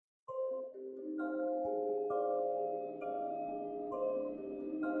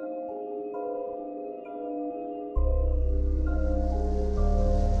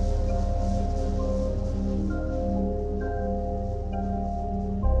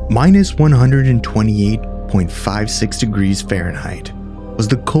Minus 128.56 degrees Fahrenheit was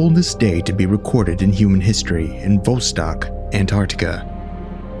the coldest day to be recorded in human history in Vostok, Antarctica.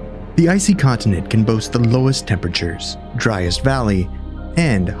 The icy continent can boast the lowest temperatures, driest valley,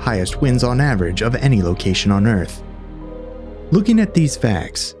 and highest winds on average of any location on Earth. Looking at these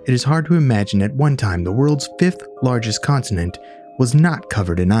facts, it is hard to imagine at one time the world's fifth largest continent was not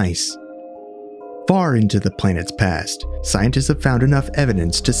covered in ice. Far into the planet's past, scientists have found enough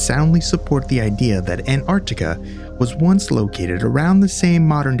evidence to soundly support the idea that Antarctica was once located around the same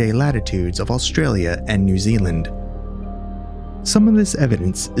modern-day latitudes of Australia and New Zealand. Some of this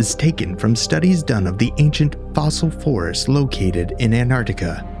evidence is taken from studies done of the ancient fossil forests located in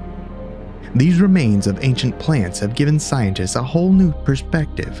Antarctica. These remains of ancient plants have given scientists a whole new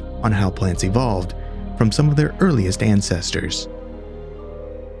perspective on how plants evolved from some of their earliest ancestors.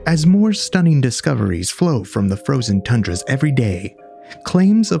 As more stunning discoveries flow from the frozen tundras every day,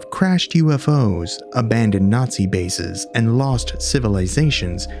 claims of crashed UFOs, abandoned Nazi bases, and lost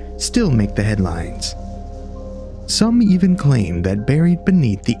civilizations still make the headlines. Some even claim that buried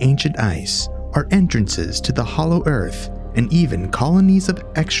beneath the ancient ice are entrances to the hollow earth and even colonies of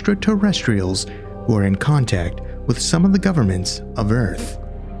extraterrestrials who are in contact with some of the governments of Earth.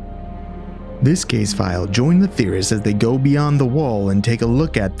 This case file join the theorists as they go beyond the wall and take a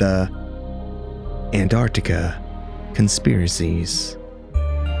look at the Antarctica conspiracies.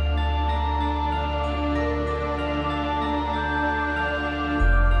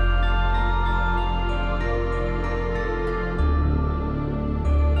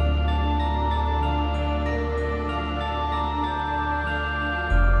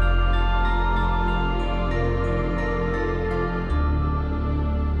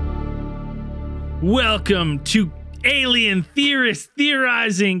 Welcome to Alien Theorists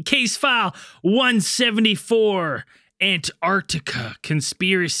Theorizing Case File 174, Antarctica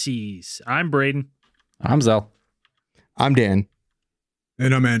Conspiracies. I'm Braden. I'm Zell. I'm Dan.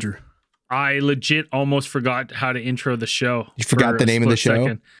 And I'm Andrew. I legit almost forgot how to intro the show. You forgot the name of the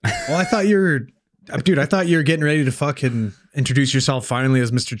show? Well, I thought you were getting ready to fucking introduce yourself finally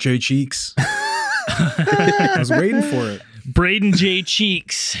as Mr. J Cheeks. I was waiting for it. Braden J.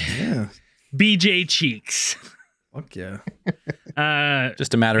 Cheeks. Yeah. BJ Cheeks. Fuck yeah.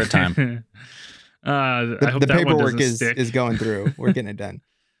 Just a matter of time. I hope The that one paperwork doesn't stick. is going through. We're getting it done.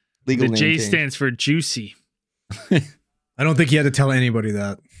 Legal The name J change. stands for juicy. I don't think you had to tell anybody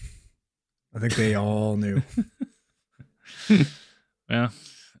that. I think they all knew. Well,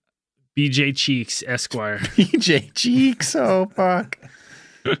 BJ Cheeks, Esquire. BJ Cheeks. Oh, fuck.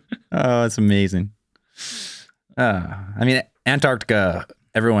 Oh, it's amazing. I mean, Antarctica,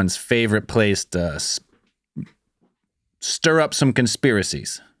 everyone's favorite place to stir up some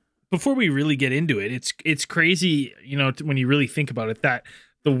conspiracies. Before we really get into it, it's crazy, when you really think about it, that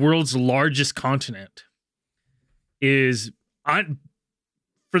the world's largest continent is,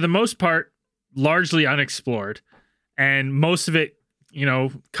 for the most part, largely unexplored, and most of it,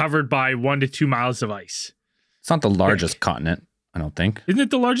 covered by 1 to 2 miles of ice. It's not the largest continent, I don't think. Isn't it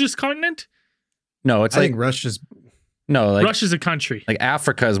the largest continent? No, it's I like think Russia's Russia's a country. like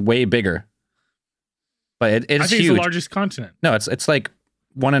Africa is way bigger, but it's I think huge. it's the largest continent. No, it's like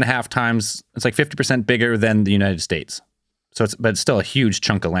 1.5 times. It's like 50% bigger than the United States. But it's still a huge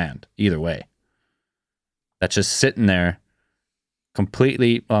chunk of land either way. That's just sitting there,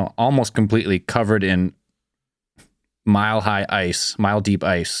 almost completely covered in mile deep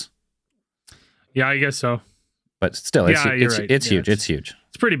ice. Yeah, I guess so. But still, Yeah, you're right. it's Yeah, huge. It's huge.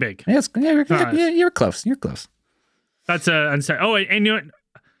 It's pretty big. You're close. You're close. That's oh, and you know what?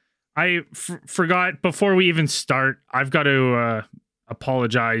 I forgot before we even start. I've got to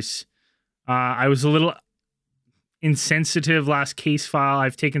apologize. I was a little insensitive last case file.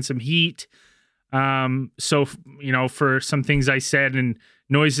 I've taken some heat. So for some things I said and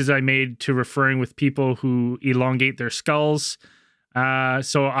noises I made to referring with people who elongate their skulls.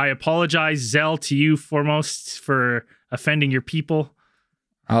 So I apologize, Zell, to you foremost for offending your people.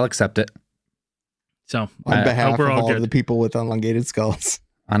 I'll accept it. So On behalf we're of all all good. the people with elongated skulls.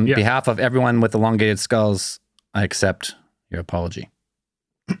 On behalf of everyone with elongated skulls, I accept your apology.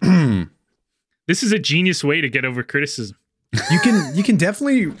 This is a genius way to get over criticism. You can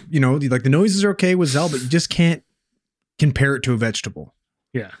definitely, like the noises are okay with Zell, but you just can't compare it to a vegetable.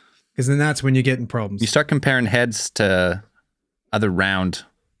 Yeah. Because then that's when you get in problems. You start comparing heads to other round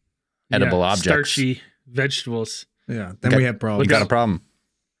edible objects. Starchy vegetables. Yeah. Then we have problems. You got a problem.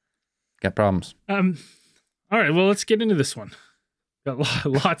 Got problems. All right, well, let's get into this one. Got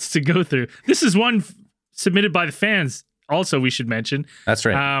lots to go through. This is one submitted by the fans. also we should mention. That's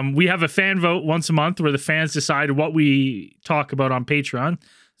right. We have a fan vote once a month where the fans decide what we talk about on Patreon.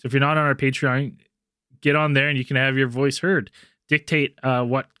 So if you're not on our Patreon, get on there and you can have your voice heard. Dictate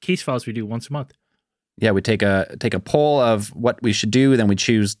what case files we do once a month. Yeah, we take a poll of what we should do, then we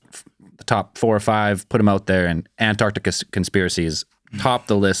choose the top 4 or 5, put them out there, and Antarctica conspiracies top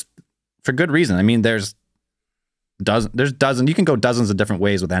the list for good reason. I mean, there's dozens. You can go dozens of different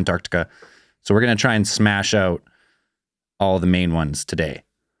ways with Antarctica. So we're going to try and smash out all the main ones today.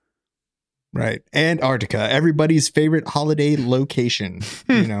 Right. Antarctica, everybody's favorite holiday location,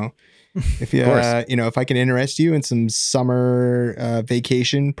 you know. If you if I can interest you in some summer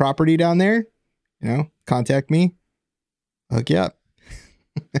vacation property down there, contact me. Hook you up.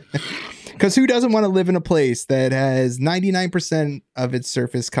 Because who doesn't want to live in a place that has 99% of its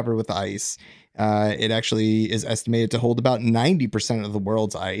surface covered with ice? It actually is estimated to hold about 90% of the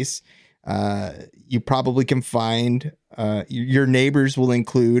world's ice. You probably can find your neighbors will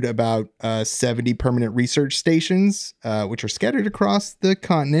include about 70 permanent research stations, which are scattered across the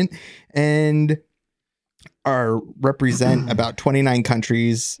continent and represent about 29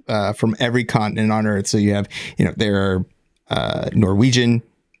 countries from every continent on Earth. So you have, there are Norwegian,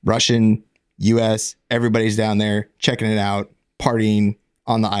 Russian, US, everybody's down there checking it out, partying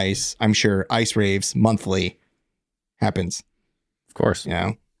on the ice. I'm sure ice raves monthly happens. Of course.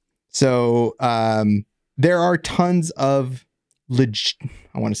 So there are tons of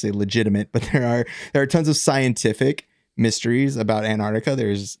I want to say legitimate, but there are tons of scientific mysteries about Antarctica.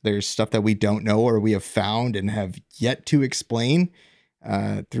 There's stuff that we don't know or we have found and have yet to explain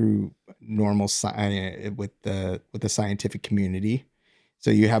through normal with the scientific community. So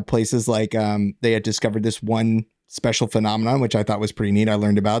you have places like they had discovered this one special phenomenon, which I thought was pretty neat. I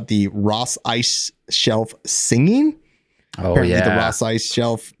learned about the Ross Ice Shelf singing. Oh, apparently yeah. The Ross Ice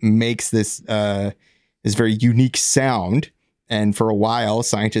Shelf makes this very unique sound. And for a while,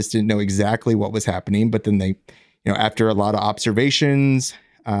 scientists didn't know exactly what was happening. But then they, after a lot of observations,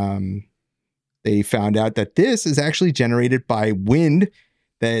 they found out that this is actually generated by wind,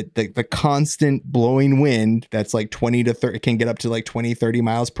 that the constant blowing wind that's like 20 to 30, it can get up to like 20, 30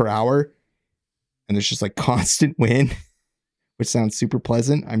 miles per hour. And there's just like constant wind, which sounds super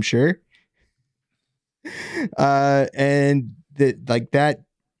pleasant, I'm sure. And that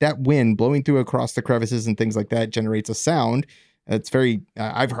wind blowing through across the crevices and things like that generates a sound. It's very,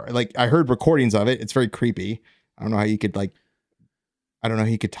 I heard recordings of it. It's very creepy. I don't know how you could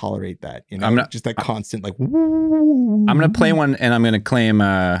tolerate that, just that constant, like, woo. I'm going to play one and I'm going to claim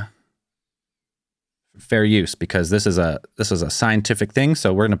fair use because this is a scientific thing.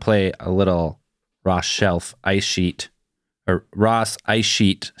 So we're going to play a little Ross Ice Sheet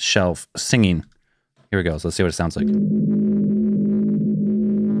Shelf singing. Here we go. So let's see what it sounds like.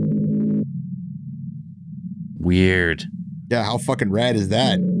 Weird. Yeah, how fucking rad is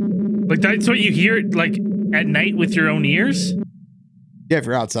that? Like that's what you hear like at night with your own ears? Yeah, if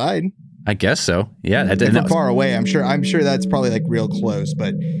you're outside. I guess so. Yeah. If you're far away, I'm sure that's probably like real close,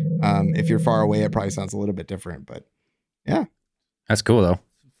 but if you're far away, it probably sounds a little bit different. But yeah. That's cool though.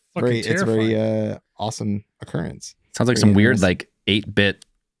 It's a very awesome occurrence. Sounds like some weird like 8-bit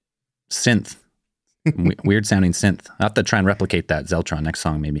synth. Weird sounding synth. I'll have to try and replicate that Zeltron next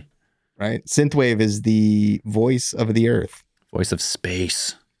song maybe. Right. Synthwave is the voice of the Earth. Voice of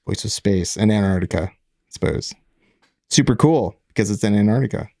space. Voice of space and Antarctica, I suppose. Super cool because it's in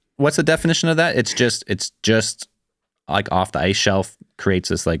Antarctica. What's the definition of that? It's just like off the ice shelf creates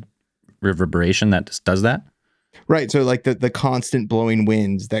this like reverberation that just does that. Right. So like the constant blowing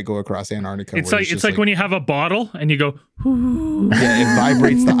winds that go across Antarctica. It's like when you have a bottle and you go, "Ooh." Yeah, it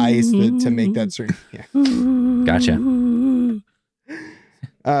vibrates the ice to make that certain. Yeah. Gotcha.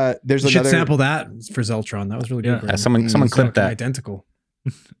 There's you should another sample that for Zeltron. That was really good. Yeah, someone clipped that. Identical.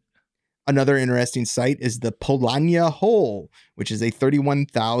 Another interesting site is the Polania Hole, which is a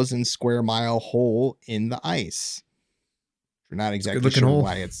 31,000 square mile hole in the ice. We're not exactly sure hole.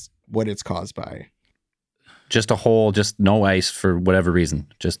 what it's caused by. Just a hole, just no ice for whatever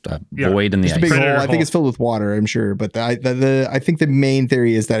reason. Just a void in the just ice. A big hole. I hole. think it's filled with water, I'm sure. But I think the main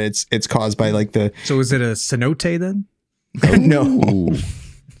theory is that it's caused by like the. So is it a cenote then? No.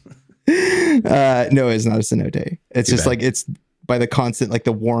 No, it's not a cenote. It's just like it's by the constant, like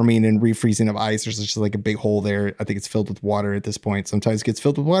the warming and refreezing of ice. There's just like a big hole there. I think it's filled with water at this point. Sometimes it gets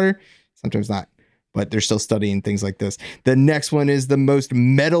filled with water, sometimes not. But they're still studying things like this. The next one is the most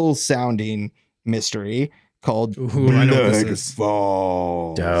metal sounding mystery called I know what this is.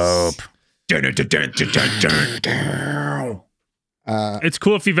 Falls. Dope. It's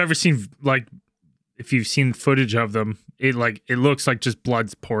cool if you've ever seen footage of them. It looks like just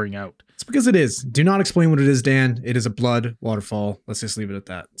blood's pouring out. It's because it is. Do not explain what it is, Dan. It is a blood waterfall. Let's just leave it at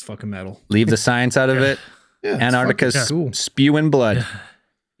that. It's fucking metal. Leave the science out of it. Yeah, it's Antarctica's fucking cool. spewing blood.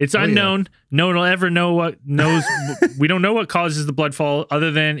 It's yeah. unknown. No one will ever know what knows. We don't know what causes the blood fall other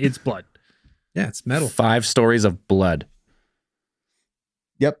than it's blood. Yeah, it's metal. 5 stories of blood.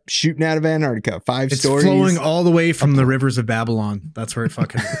 Yep, shooting out of Antarctica. 5 It's stories. flowing all the way from the rivers of Babylon. That's where it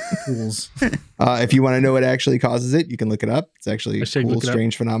fucking pools. If you want to know what actually causes it, you can look it up. It's actually a Hashtag cool, look it up.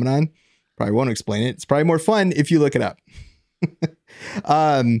 strange phenomenon. Probably won't explain it. It's probably more fun if you look it up.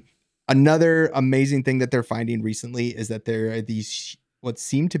 Another amazing thing that they're finding recently is that there are these what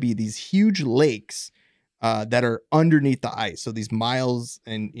seem to be these huge lakes that are underneath the ice. So these miles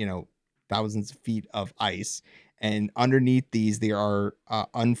and thousands of feet of ice, and underneath these there are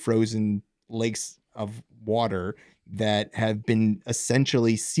unfrozen lakes of water that have been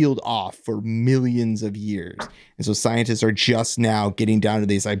essentially sealed off for millions of years. And so scientists are just now getting down to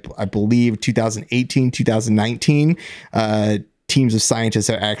these, I believe 2018, 2019, teams of scientists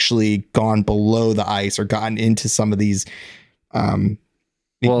have actually gone below the ice or gotten into some of these,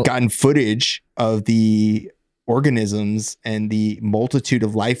 gotten footage of the organisms and the multitude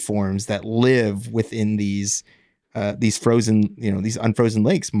of life forms that live within these frozen, these unfrozen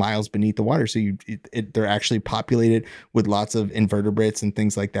lakes miles beneath the water. So they're actually populated with lots of invertebrates and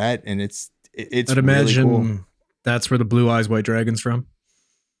things like that. And it's I'd imagine really cool. that's where the blue eyes white dragon's from.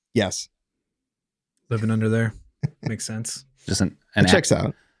 Yes. Living under there. Makes sense. Just an It checks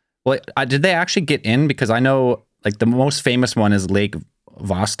out. Well, did they actually get in? Because I know like the most famous one is Lake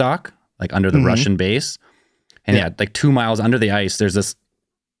Vostok, like under the Russian base. And yeah, like 2 miles under the ice, there's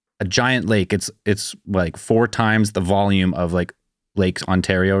a giant lake. It's like 4 times the volume of like Lake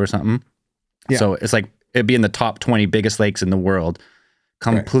Ontario or something. Yeah. So it's like it'd be in the top 20 biggest lakes in the world,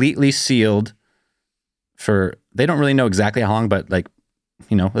 completely sealed for, they don't really know exactly how long, but like,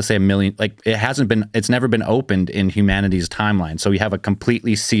 let's say 1 million, like it's never been opened in humanity's timeline. So you have a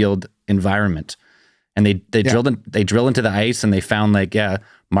completely sealed environment. And they drill into the ice and they found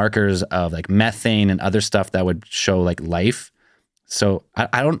markers of like methane and other stuff that would show like life. So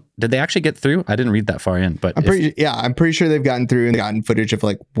did they actually get through? I didn't read that far in, but I'm pretty sure they've gotten through and gotten footage of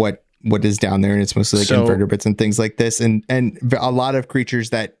like what is down there. And it's mostly like invertebrates and things like this. And a lot of creatures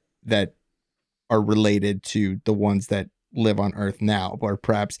that are related to the ones that live on Earth now, or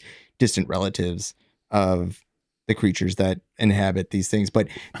perhaps distant relatives of the creatures that inhabit these things. But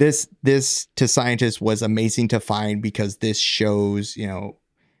this to scientists was amazing to find, because this shows,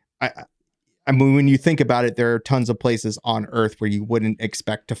 I mean, when you think about it, there are tons of places on Earth where you wouldn't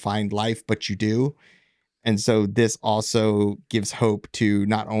expect to find life, but you do. And so this also gives hope to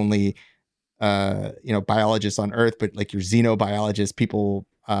not only, biologists on Earth, but like your xenobiologists, people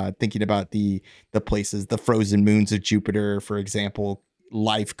thinking about the places, the frozen moons of Jupiter, for example.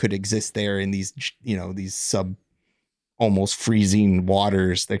 Life could exist there in these, these almost freezing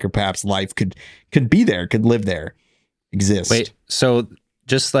waters. That could perhaps life could be there, could live there, exist. Wait, so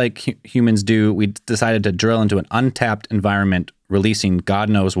just like humans do, we decided to drill into an untapped environment, releasing God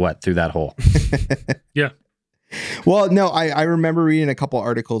knows what through that hole. Yeah. Well, no, I remember reading a couple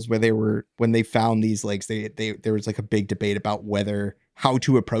articles where when they found these lakes, there was like a big debate about how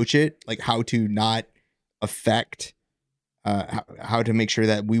to approach it, like how to not affect, how to make sure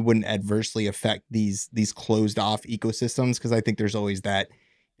that we wouldn't adversely affect these closed off ecosystems. Cause I think there's always that,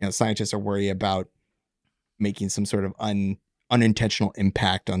 scientists are worried about making some sort of unintentional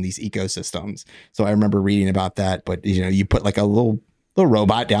impact on these ecosystems. So I remember reading about that, but you put like a little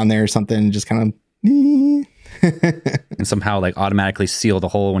robot down there or something, just kind of, and somehow like automatically seal the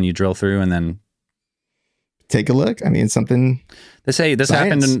hole when you drill through and then take a look. I mean, something. They say this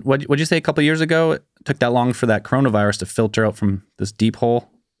science. happened in, what'd you say, a couple of years ago? It took that long for that coronavirus to filter out from this deep hole.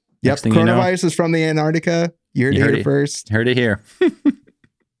 Yep. Next thing you know, Coronavirus is from the Antarctica. You heard it here first. Heard it here.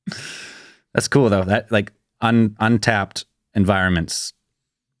 That's cool though. That like untapped environments.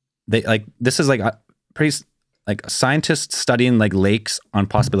 They like, this is like a pretty, like scientists studying like lakes on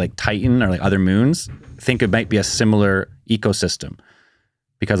possibly like Titan or like other moons think it might be a similar ecosystem,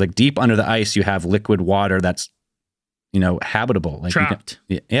 because like deep under the ice you have liquid water that's habitable, like trapped.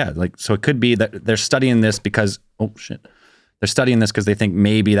 Like so it could be that they're studying this because they're studying this because they think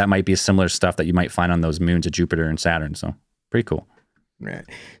maybe that might be similar stuff that you might find on those moons of Jupiter and Saturn. So pretty cool. Right.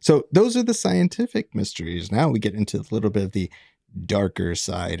 So those are the scientific mysteries. Now we get into a little bit of the darker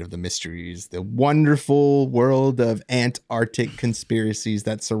side of the mysteries, the wonderful world of Antarctic conspiracies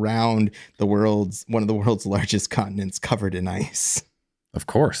that surround one of the world's largest continents covered in ice. Of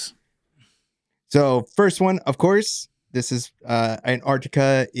course. So first one, of course, this is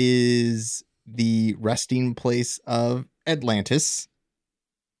Antarctica is the resting place of Atlantis.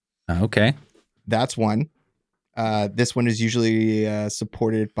 Okay. That's one. This one is usually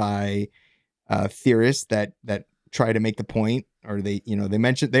supported by theorists that try to make the point, or they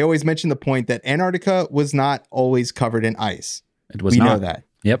always mention the point that Antarctica was not always covered in ice. It was we not. know that.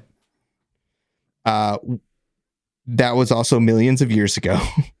 Yep. That was also millions of years ago.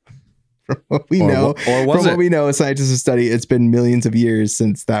 From what we know, or was from it? what we know, scientists have studied, it's been millions of years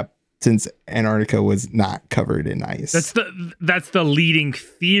since Antarctica was not covered in ice. That's the leading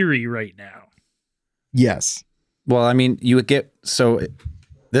theory right now. Yes. Well, I mean, you would get, so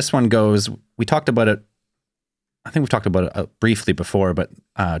this one goes, we talked about it, I think we've talked about it briefly before, but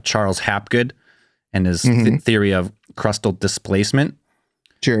Charles Hapgood and his theory of crustal displacement.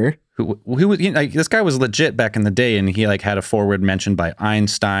 Sure. Who was, this guy was legit back in the day, and he like had a forward mentioned by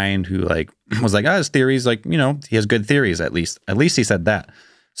Einstein, who like was like, his theories, like, he has good theories, at least he said that.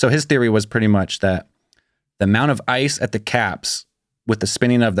 So his theory was pretty much that the amount of ice at the caps with the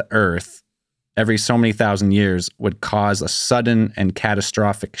spinning of the Earth every so many thousand years would cause a sudden and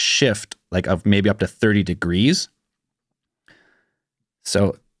catastrophic shift, like of maybe up to 30 degrees.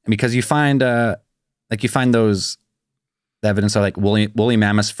 So because you find those the evidence of like woolly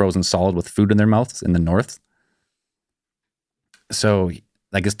mammoths frozen solid with food in their mouths in the north. So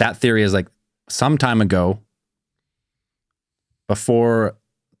I guess that theory is like some time ago, before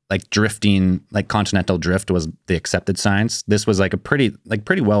like drifting, like continental drift was the accepted science. This was like a pretty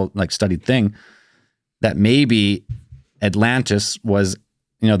well like studied thing, that maybe Atlantis was,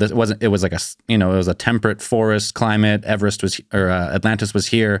 it was like it was a temperate forest climate. Atlantis was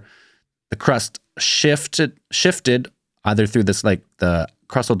here. The crust shifted either through this like the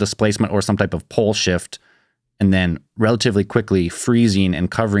crustal displacement or some type of pole shift, and then relatively quickly freezing and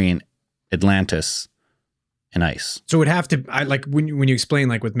covering Atlantis in ice. So it would have to, like when you explain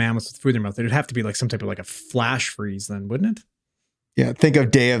like with mammoths with food in their mouth, it would have to be like some type of like a flash freeze then, wouldn't it? Yeah. Think of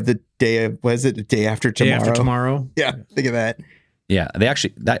day after tomorrow. Day after tomorrow. Yeah. Think of that. Yeah. They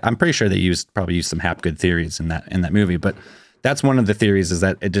actually, I'm pretty sure they probably used some Hapgood theories in that movie, but that's one of the theories, is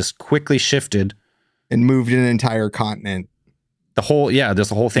that it just quickly shifted and moved an entire continent. There's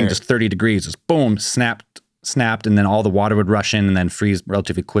the whole thing, just 30 degrees, just boom, snapped, and then all the water would rush in and then freeze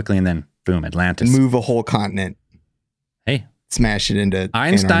relatively quickly, and then boom, Atlantis. Move a whole continent. Hey. Smash it into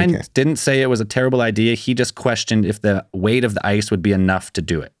Einstein Antarctica. Didn't say it was a terrible idea. He just questioned if the weight of the ice would be enough to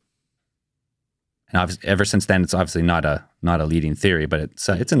do it. And ever since then, it's obviously not a leading theory, but it's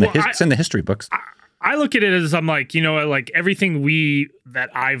in the history books. I look at it as, I'm like, like everything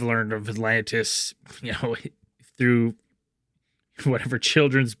that I've learned of Atlantis, through whatever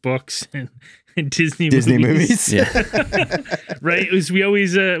children's books and Disney movies. Yeah. Right. We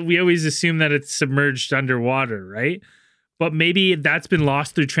always assume that it's submerged underwater. Right. But maybe that's been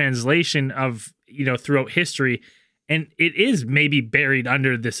lost through translation of, throughout history. And it is maybe buried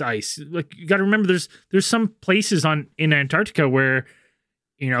under this ice. Like, you got to remember, there's some places in Antarctica where,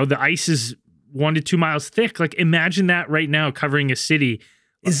 the ice is 1 to 2 miles thick. Like, imagine that right now covering a city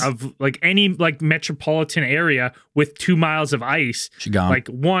of like any like metropolitan area with 2 miles of ice. She gone. Like,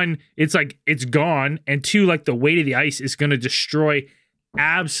 one, it's like it's gone, and two, like the weight of the ice is going to destroy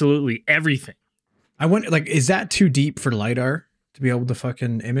absolutely everything. I wonder, like, is that too deep for LiDAR to be able to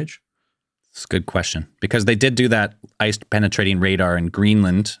fucking image? It's a good question, because they did do that ice penetrating radar in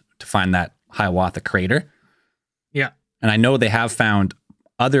Greenland to find that Hiawatha crater. Yeah. And I know they have found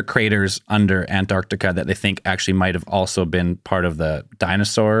other craters under Antarctica that they think actually might have also been part of the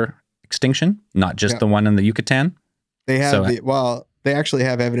dinosaur extinction, not just the one in the Yucatan. They have they actually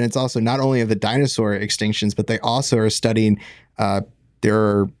have evidence also not only of the dinosaur extinctions, but they also are studying there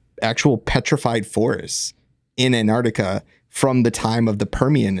are actual petrified forests in Antarctica from the time of the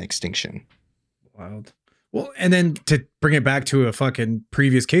Permian extinction. Wild. Well, and then to bring it back to a fucking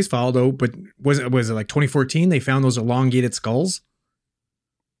previous case file though, but was it like 2014 they found those elongated skulls?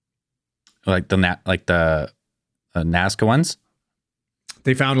 Like the Nazca ones?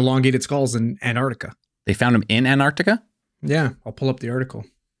 They found elongated skulls in Antarctica. They found them in Antarctica? Yeah, I'll pull up the article.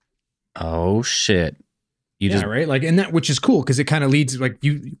 Oh shit. Right? Like, and that, which is cool because it kind of leads, like,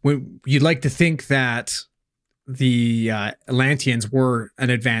 you'd like to think that the Atlanteans were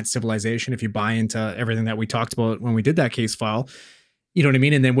an advanced civilization if you buy into everything that we talked about when we did that case file. You know what I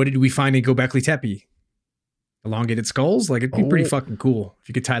mean? And then what did we find in Göbekli Tepe? Elongated skulls? Like, it'd be pretty fucking cool if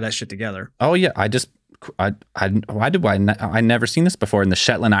you could tie that shit together. Oh yeah, I never seen this before. In the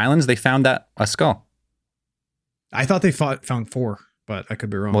Shetland Islands, they found a skull. I thought they found 4, but I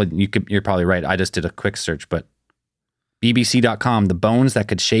could be wrong. Well, you're probably right. I just did a quick search, but BBC.com, the bones that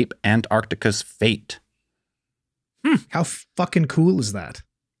could shape Antarctica's fate. How fucking cool is that?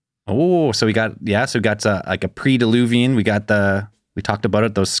 Oh, so we got like a pre-Diluvian. We got the We talked about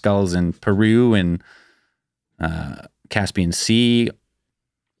it, those skulls in Peru and Caspian Sea.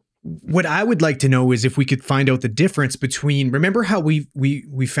 What I would like to know is if we could find out the difference between, remember how we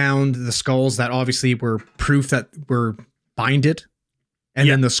found the skulls that obviously were proof that were binded, and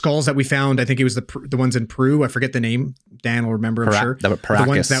then the skulls that we found, I think it was the ones in Peru. I forget the name. Dan will remember, I'm sure. The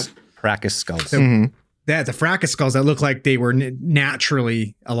Paracas skulls. Yeah, the Fracas skulls that look like they were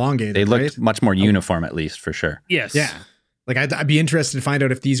naturally elongated. They looked much more uniform, at least, for sure. Yes. Yeah. Like I'd be interested to find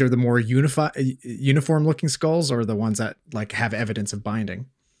out if these are the more uniform looking skulls or the ones that like have evidence of binding.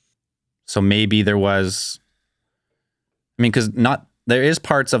 So maybe there was, I mean, because there is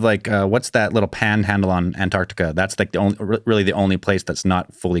parts of like, what's that little panhandle on Antarctica? That's like really the only place that's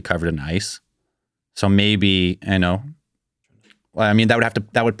not fully covered in ice. So maybe, well, I mean,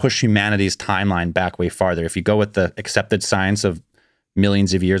 that would push humanity's timeline back way farther. If you go with the accepted science of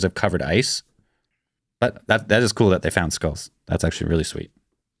millions of years of covered ice, but that is cool that they found skulls. That's actually really sweet.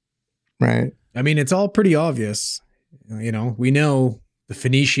 Right. I mean, it's all pretty obvious. We know the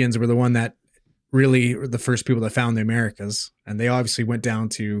Phoenicians were the one that really were the first people that found the Americas, and they obviously went down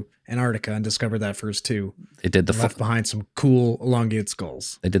to Antarctica and discovered that first too. They did left behind some cool elongated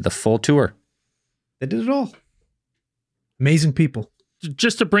skulls. They did the full tour. They did it all. Amazing people.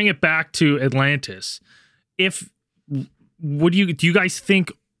 Just to bring it back to Atlantis, do you guys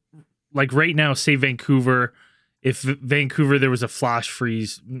think, like right now, say Vancouver, if Vancouver there was a flash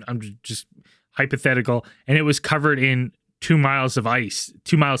freeze, I'm just hypothetical, and it was covered in 2 miles of ice,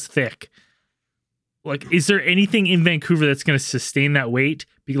 2 miles thick. Like, is there anything in Vancouver that's going to sustain that weight?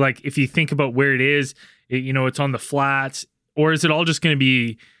 Be like, if you think about where it is, it's on the flats, or is it all just going to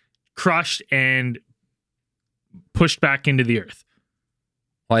be crushed and pushed back into the earth?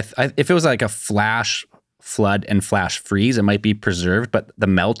 Well, if it was like a flash flood and flash freeze, it might be preserved, but the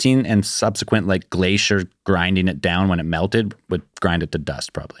melting and subsequent like glacier grinding it down when it melted would grind it to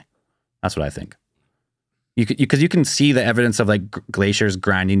dust, probably. That's what I think. Because you can see the evidence of like glaciers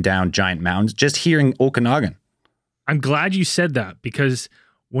grinding down giant mountains just here in Okanagan. I'm glad you said that, because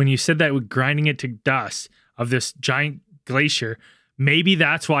when you said that with grinding it to dust of this giant glacier, maybe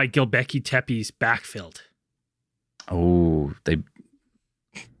that's why Gilbekli Tepe's backfilled. Oh,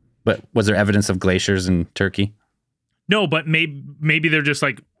 but was there evidence of glaciers in Turkey? No, but maybe they're just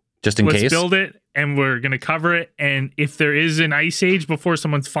like, just in case, let's build it and we're going to cover it. And if there is an ice age before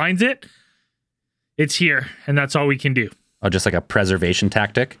someone finds it, it's here, and that's all we can do. Oh, just like a preservation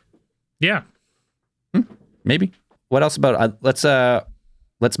tactic? Yeah. Maybe. What else about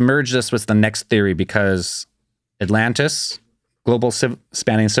let's merge this with the next theory, because Atlantis, global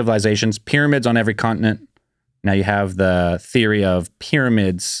spanning civilizations, pyramids on every continent. Now you have the theory of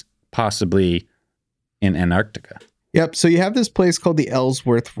pyramids possibly in Antarctica. Yep. So you have this place called the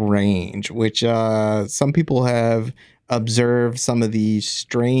Ellsworth Range, which some people have observed some of the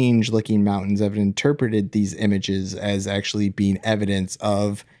strange looking mountains, have interpreted these images as actually being evidence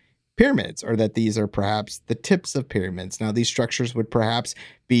of pyramids, or that these are perhaps the tips of pyramids. Now, these structures would perhaps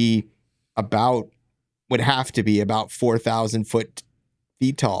be would have to be about 4,000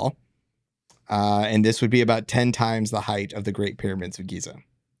 feet tall. And this would be about 10 times the height of the Great Pyramids of Giza.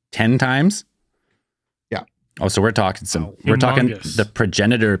 10 times? Yeah. Oh, so we're talking talking the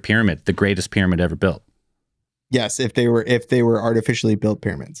progenitor pyramid, the greatest pyramid ever built. Yes, if they were artificially built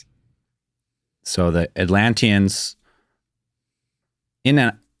pyramids. So the Atlanteans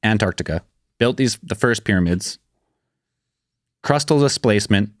in Antarctica built the first pyramids. Crustal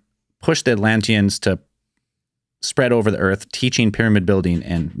displacement pushed the Atlanteans to spread over the earth, teaching pyramid building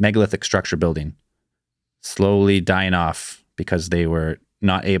and megalithic structure building, slowly dying off because they were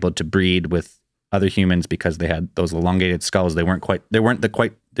not able to breed with other humans because they had those elongated skulls. They weren't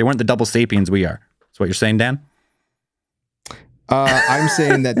the double sapiens we are. That's what you're saying, Dan? I'm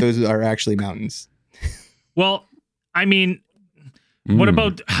saying that those are actually mountains. Well, I mean, what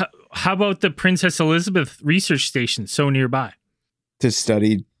about, how about the Princess Elizabeth Research Station so nearby? To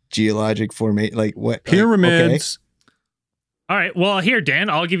study geologic formation, like what? Pyramids. Okay. All right. Well, here, Dan,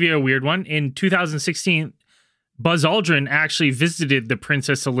 I'll give you a weird one. In 2016, Buzz Aldrin actually visited the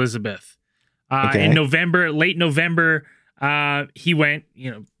Princess Elizabeth. In late November, he went,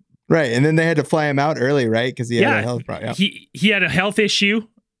 Right, and then they had to fly him out early, right? Because he had a health problem. Yeah. He had a health issue.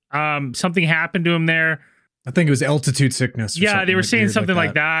 Something happened to him there. I think it was altitude sickness. Yeah, they were saying something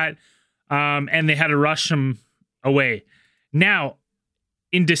like that. And they had to rush him away. Now,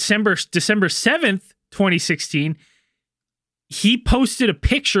 in December 7th, 2016, he posted a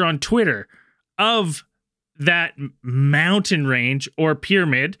picture on Twitter of that mountain range or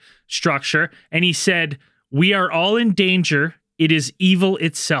pyramid structure, and he said, "We are all in danger. It is evil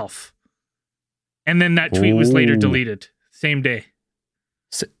itself." And then that tweet was later deleted, same day.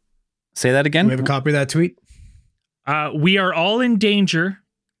 Say that again. We have a copy of that tweet. We are all in danger.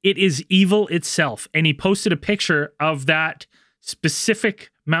 It is evil itself. And he posted a picture of that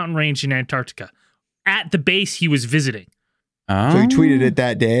specific mountain range in Antarctica at the base he was visiting. Oh. So he tweeted it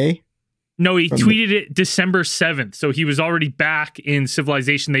that day. No, he tweeted it December 7th. So he was already back in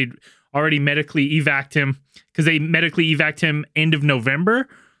civilization. They'd already medically evac'd him because they medically evac'd him end of November.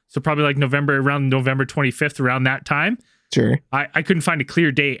 So probably like around November 25th, around that time. Sure. I couldn't find a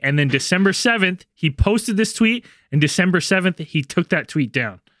clear date. And then December 7th, he posted this tweet. And December 7th, he took that tweet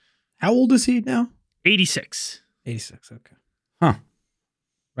down. How old is he now? 86. 86. Okay. Huh.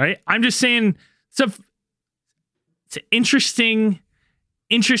 Right? I'm just saying it's an interesting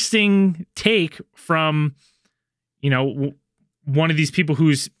take from, one of these people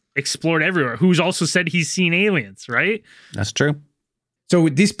who's explored everywhere, who's also said he's seen aliens, right? That's true. So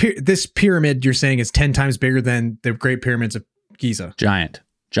this pyramid you're saying is 10 times bigger than the Great Pyramids of Giza. Giant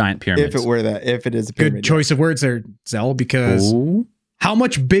pyramids. If it is a pyramid. Good choice of words there, Zell, because Ooh. how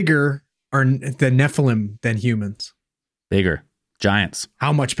much bigger are the Nephilim than humans? Bigger. Giants.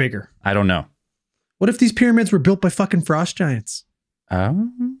 How much bigger? I don't know. What if these pyramids were built by fucking frost giants?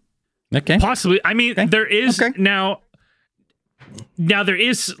 Okay. Possibly. I mean, Okay. there is Okay. now there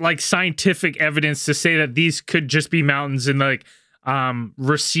is like scientific evidence to say that these could just be mountains and like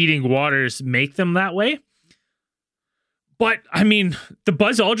receding waters make them that way. But I mean, the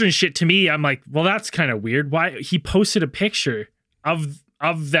Buzz Aldrin shit to me, I'm like, well, that's kind of weird. Why he posted a picture of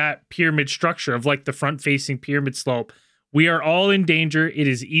that pyramid structure, of like the front facing pyramid slope. We are all in danger. It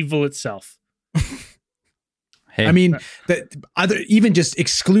is evil itself. Hey. I mean, even just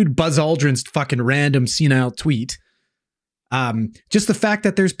exclude Buzz Aldrin's fucking random senile tweet. Just the fact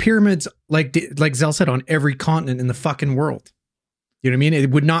that there's pyramids, like Zell said, on every continent in the fucking world. You know what I mean? It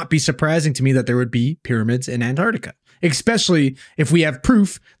would not be surprising to me that there would be pyramids in Antarctica, especially if we have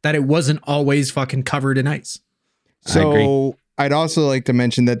proof that it wasn't always fucking covered in ice. So I'd also like to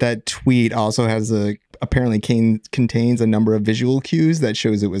mention that tweet also has apparently contains a number of visual cues that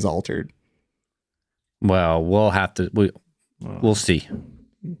shows it was altered. Well, we'll have to. We'll see.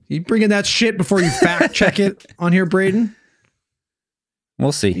 You bringing that shit before you fact check it on here, Braden? We'll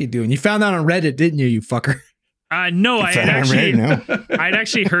What are you see. doing? You found that on Reddit, didn't you, you fucker? No, I had actually No. I'd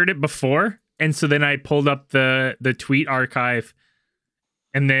actually heard it before, and so then I pulled up the tweet archive,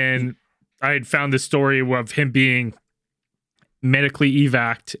 and then I had found the story of him being medically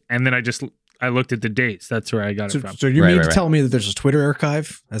evac'd, and then I looked at the dates. That's where I got it from. So you Right, mean right, to right. tell me that there's a Twitter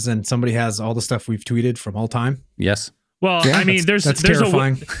archive, as in somebody has all the stuff we've tweeted from all time? Yes. Well, Yeah, I mean, there's That's there's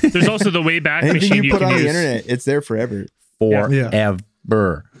terrifying. there's also the Wayback Anything Machine you put can on the use. internet, it's there forever.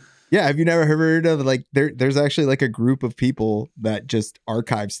 Forever. Yeah, have you never heard of like there's actually like a group of people that just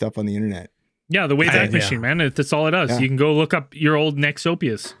archive stuff on the internet? Yeah, the Wayback Yeah. Machine, man. That's all it does. Yeah. You can go look up your old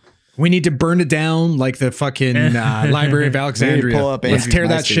Nexopias. We need to burn it down like the fucking Library of Alexandria. Pull up Let's Andrew's tear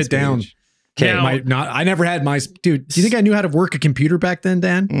that MySpace shit down. page. Okay. Now- I never had my dude. Do you think I knew how to work a computer back then,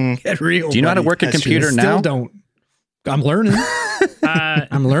 Dan? Get real. Do you know how to buddy. work a That's computer true. now? Still don't. I'm learning.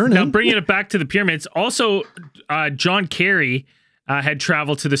 I'm learning. Now, bringing it back to the pyramids. Also, John Kerry had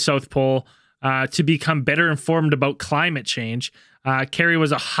traveled to the South Pole to become better informed about climate change. Kerry was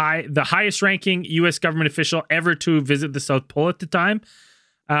the highest-ranking U.S. government official ever to visit the South Pole at the time,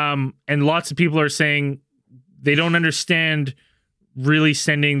 and lots of people are saying they don't understand really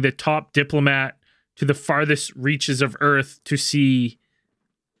sending the top diplomat to the farthest reaches of Earth to see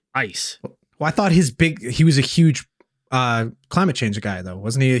ice. Well, I thought he was a huge climate change guy, though,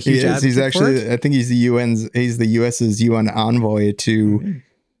 wasn't he? A huge He is. advocate He's for actually. it? I think he's the US's UN envoy to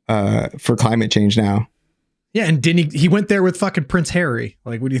for climate change now. Yeah, and didn't he went there with fucking Prince Harry?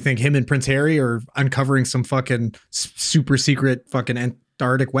 Like, what do you think? Him and Prince Harry are uncovering some fucking super secret fucking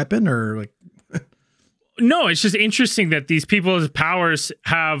Antarctic weapon, or like? No, it's just interesting that these people's powers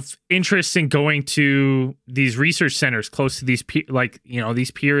have interest in going to these research centers close to these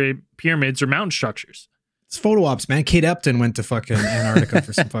these pyramids or mountain structures. It's photo ops, man. Kate Upton went to fucking Antarctica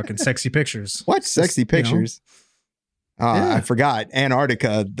for some fucking sexy pictures. What sexy you know. pictures? Yeah. I forgot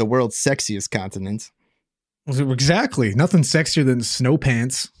Antarctica, the world's sexiest continent. Exactly. Nothing sexier than snow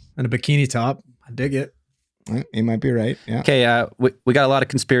pants and a bikini top. I dig it. You might be right. Yeah. Okay, we got a lot of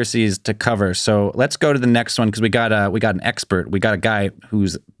conspiracies to cover, so let's go to the next one because we got an expert. We got a guy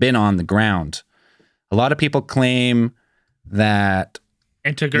who's been on the ground. A lot of people claim that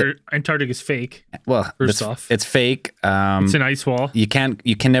Antarctica is fake. well, First off. it's fake. It's an ice wall. You can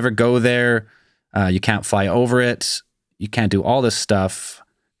never go there. You can't fly over it. You can't do all this stuff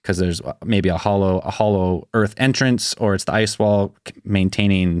because there's maybe a hollow Earth entrance, or it's the ice wall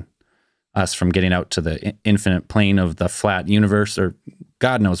maintaining us from getting out to the infinite plane of the flat universe or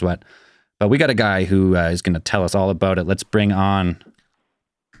God knows what. But we got a guy who is going to tell us all about it. Let's bring on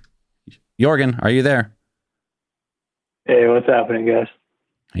Jorgen. Are you there? Hey, what's happening, guys?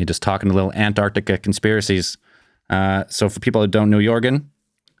 You're just talking a little Antarctica conspiracies. So for people who don't know Jorgen,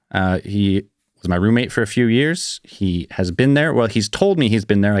 he was my roommate for a few years. He has been there. Well, he's told me he's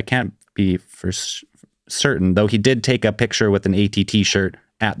been there. I can't be for certain, though he did take a picture with an ATT shirt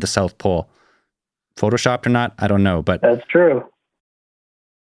at the South Pole. Photoshopped or not, I don't know. But that's true.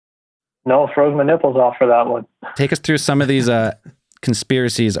 No, froze my nipples off for that one. Take us through some of these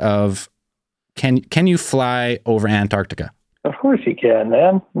conspiracies of can you fly over Antarctica? Of course you can,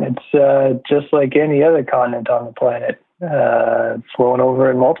 man. It's just like any other continent on the planet. Flown over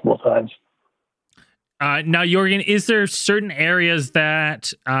it multiple times. Now, Jorgen, is there certain areas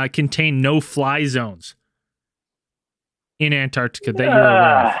that contain no-fly zones in Antarctica that you're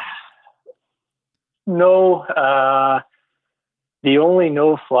aware of? No. The only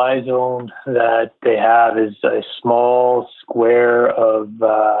no-fly zone that they have is a small square of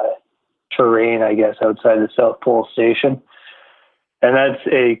terrain, I guess, outside the South Pole Station. And that's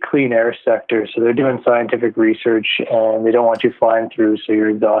a clean air sector. So they're doing scientific research and they don't want you flying through so your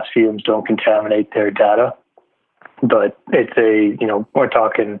exhaust fumes don't contaminate their data. But it's we're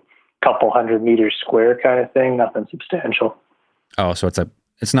talking couple 100 meters square kind of thing, nothing substantial. Oh, so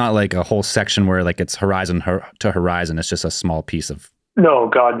it's not like a whole section where like it's horizon to horizon. It's just a small piece of. No,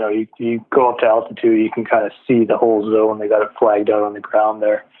 God, no. You go up to altitude, you can kind of see the whole zone. They got it flagged out on the ground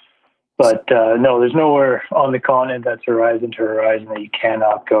there. But no, there's nowhere on the continent that's horizon to horizon that you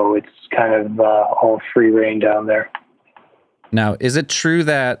cannot go. It's kind of all free reign down there. Now, is it true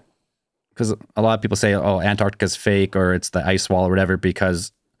that, because a lot of people say, oh, Antarctica's fake or it's the ice wall or whatever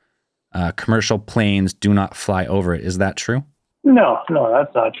because commercial planes do not fly over it. Is that true? No,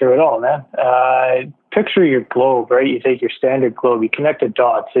 that's not true at all, man. Picture your globe, right? You take your standard globe, you connect a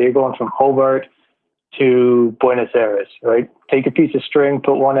dot. So you're going from Hobart to Buenos Aires, right? Take a piece of string,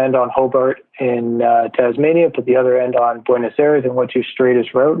 put one end on Hobart in Tasmania, put the other end on Buenos Aires, and what's your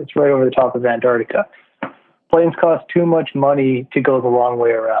straightest route? It's right over the top of Antarctica. Planes cost too much money to go the long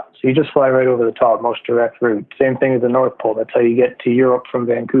way around. So you just fly right over the top, most direct route. Same thing as the North Pole. That's how you get to Europe from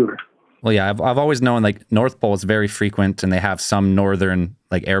Vancouver. Well, yeah, I've always known like North Pole is very frequent and they have some northern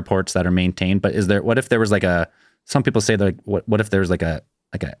like airports that are maintained. But what if there was like some people say that like, what if there's like a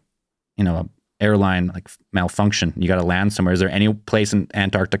airline like malfunction? You got to land somewhere. Is there any place in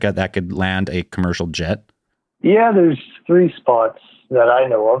Antarctica that could land a commercial jet? Yeah, there's 3 spots that I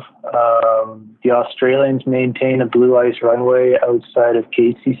know of. The Australians maintain a blue ice runway outside of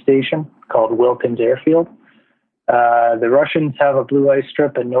Casey Station called Wilkins Airfield. The Russians have a blue ice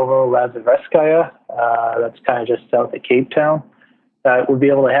strip at Novolazavetskaya. That's kind of just south of Cape Town. Would be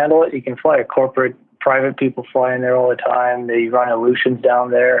able to handle it. You can fly a corporate, private people fly in there all the time. They run Aleutians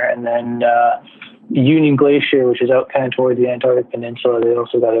down there. And then Union Glacier, which is out kind of towards the Antarctic Peninsula, they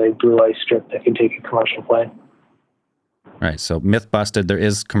also got a blue ice strip that can take a commercial plane. Right. So myth busted. There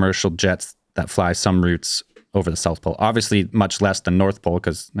is commercial jets that fly some routes over the South Pole. Obviously, much less than North Pole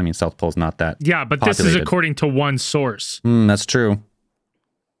because, South Pole's not that but populated. This is according to one source. That's true.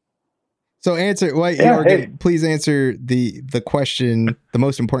 So please answer the question, the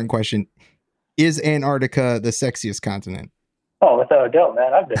most important question. Is Antarctica the sexiest continent? Oh, without a doubt,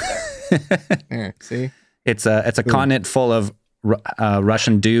 man. I've been there. There, see? It's a continent full of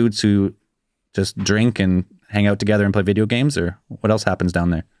Russian dudes who just drink and hang out together and play video games, or what else happens down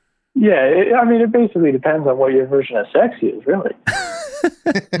there? Yeah, it basically depends on what your version of sexy is, really.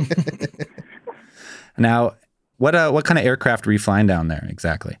 Now, what kind of aircraft were you flying down there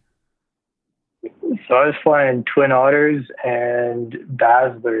exactly? So I was flying Twin Otters and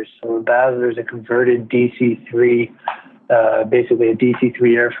Baslers. So Basler's a converted DC-3, basically a DC-3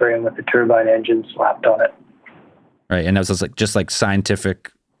 airframe with a turbine engine slapped on it. Right, and that was just like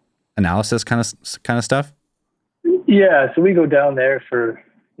scientific analysis kind of stuff? Yeah, so we go down there for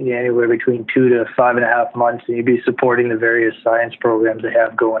anywhere between 2 to 5.5 months, and you'd be supporting the various science programs they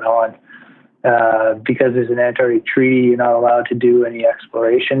have going on. Because there's an Antarctic treaty, you're not allowed to do any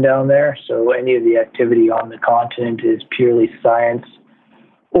exploration down there. So any of the activity on the continent is purely science,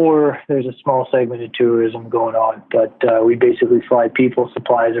 or there's a small segment of tourism going on. But we basically fly people,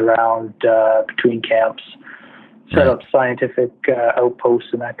 supplies around between camps, set up scientific outposts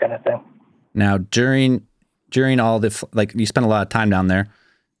and that kind of thing. Now, during all the, you spend a lot of time down there,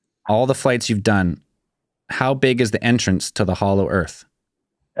 all the flights you've done, how big is the entrance to the Hollow Earth?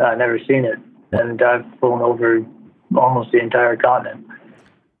 I've never seen it. And I've flown over almost the entire continent.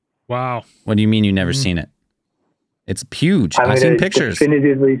 Wow. What do you mean you've never seen it? It's huge. I've seen pictures.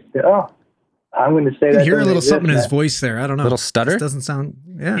 Definitively. Oh, I'm going to say You that. can hear a doesn't little exist, something in his man. voice there. I don't know. Little stutter? This doesn't sound.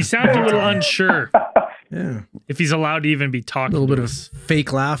 Yeah. He sounds a little unsure Yeah. if he's allowed to even be A talking. little bit to of us.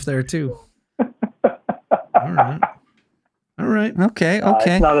 fake laugh there too. All right. All right. Okay.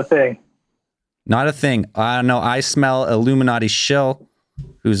 Okay. It's not a thing. Not a thing. I don't know. I smell Illuminati shill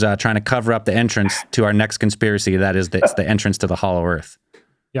who's trying to cover up the entrance to our next conspiracy. That is, it's the entrance to the Hollow Earth.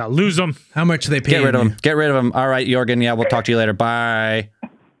 Yeah, lose him. How much are they paying? Get rid of you? him. Get rid of him. All right, Jorgen. Yeah, we'll talk to you later. Bye.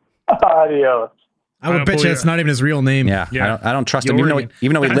 Adios. I would I bet you believe it's it. not even his real name. Yeah. Yeah. I don't trust him. Even Jorgen.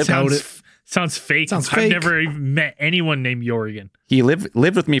 though he That lived sounds fake. Sounds I've fake. never even met anyone named Jorgen. he lived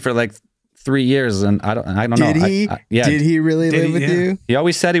with me for like 3 years, and I don't know. Did he? Yeah. Did he really Did live he? with Yeah. you? He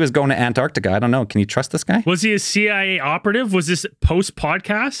always said he was going to Antarctica. I don't know. Can you trust this guy? Was he a CIA operative? Was this post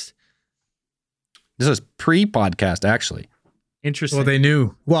podcast? This is pre-podcast, actually. Interesting. Well, they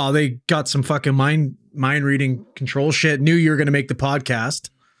knew. Well, they got some fucking mind reading control shit. Knew you were going to make the podcast.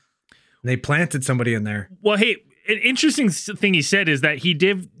 And they planted somebody in there. Well, hey, an interesting thing he said is that he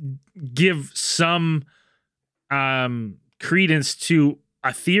did give some credence to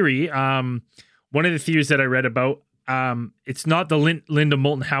a theory. One of the theories that I read about, it's not the Linda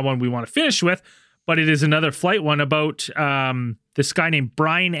Moulton Howe one we want to finish with, but it is another flight one about this guy named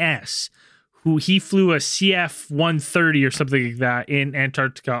Brian S., who he flew a CF-130 or something like that in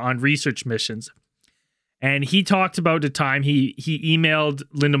Antarctica on research missions. And he talked about the time he emailed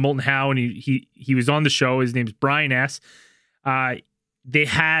Linda Moulton Howe, and he was on the show. His name's Brian S. They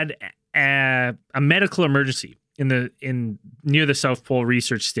had a medical emergency in near the South Pole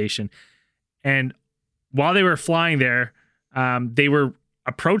Research Station, and while they were flying there, they were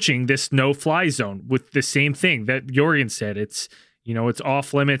approaching this no-fly zone with the same thing that Jorgen said. It's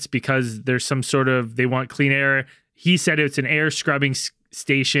off limits because there's some sort of, they want clean air. He said it's an air scrubbing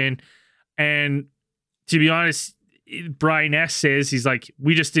station, and to be honest, Brian S. says, he's like,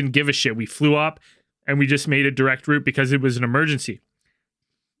 we just didn't give a shit. We flew up and we just made a direct route because it was an emergency.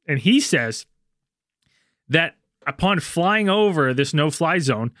 And he says that upon flying over this no-fly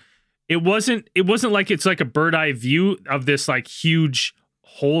zone, it wasn't like it's like a bird eye view of this like huge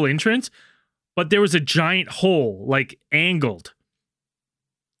hole entrance, but there was a giant hole, like angled.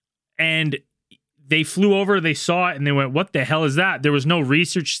 And they flew over, they saw it, and they went, what the hell is that? There was no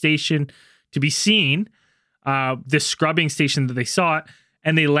research station to be seen, this scrubbing station that they saw it,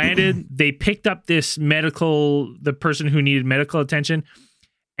 and they landed, they picked up the person who needed medical attention,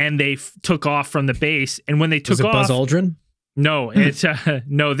 and they took off from the base. And when they took Was it off, Buzz Aldrin? no, it's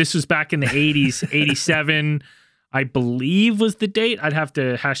no, this was back in the 80s, 87, I believe was the date. I'd have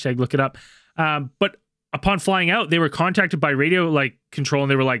to hashtag look it up. But upon flying out, they were contacted by radio like control, and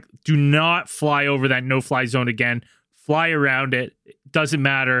they were like, do not fly over that no-fly zone again. Fly around it. It doesn't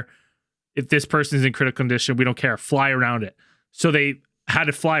matter if this person is in critical condition. We don't care. Fly around it. So they had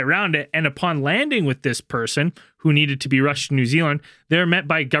to fly around it. And upon landing with this person who needed to be rushed to New Zealand, they were met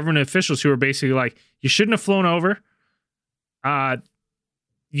by government officials who were basically like, you shouldn't have flown over.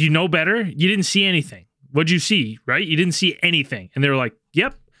 You know better. You didn't see anything. What'd you see? Right? You didn't see anything. And they were like,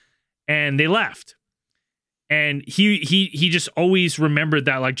 yep. And they left. And he just always remembered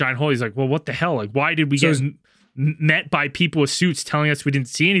that like giant hole. He's like, well, what the hell? Like, why did we get met by people with suits telling us we didn't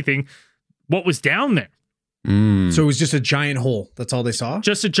see anything? What was down there? So it was just a giant hole. That's all they saw?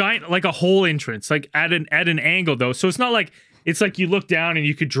 Just a giant, like a hole entrance, like at an angle though. So it's not like, it's like you look down and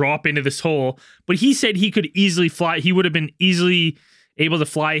you could drop into this hole. But he said he could easily fly. He would have been easily able to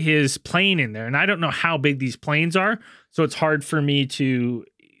fly his plane in there. And I don't know how big these planes are, so it's hard for me to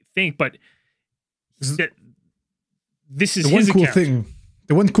think. But this is the one his cool account. thing.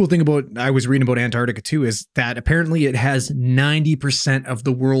 The one cool thing about I was reading about Antarctica too is that apparently it has 90% of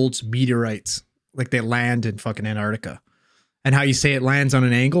the world's meteorites. Like they land in fucking Antarctica. And how you say it lands on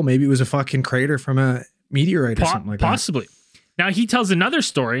an angle, maybe it was a fucking crater from a meteorite or something like that. Possibly. Now he tells another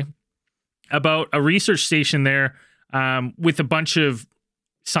story about a research station there with a bunch of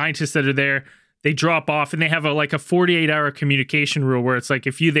scientists that are there. They drop off and they have a 48-hour communication rule where it's like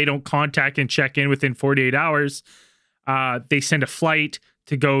if they don't contact and check in within 48 hours, they send a flight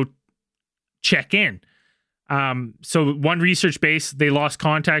to go check in. So one research base they lost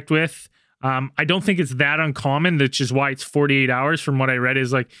contact with. I don't think it's that uncommon, which is why it's 48 hours from what I read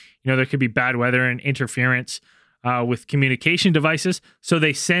is there could be bad weather and interference with communication devices. So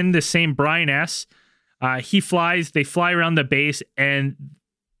they send the same Brian S. They fly around the base, and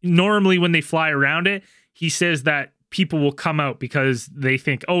normally when they fly around it, he says that people will come out because they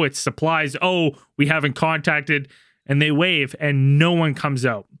think, oh, it's supplies. Oh, we haven't contacted, and they wave and no one comes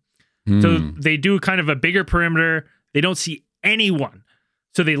out. So they do kind of a bigger perimeter. They don't see anyone.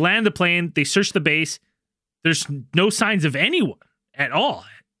 So they land the plane, they search the base. There's no signs of anyone at all,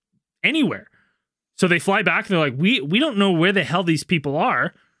 anywhere. So they fly back and they're like, we don't know where the hell these people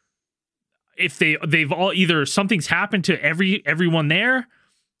are. If they've all either something's happened to everyone there,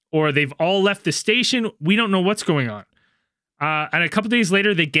 or they've all left the station. We don't know what's going on. And a couple days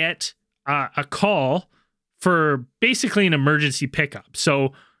later, they get a call for basically an emergency pickup.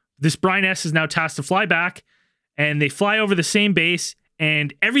 So this Brian S is now tasked to fly back, and they fly over the same base,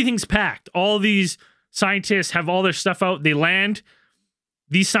 and everything's packed. All these scientists have all their stuff out. They land.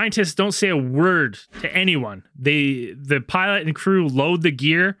 These scientists don't say a word to anyone. The pilot and crew load the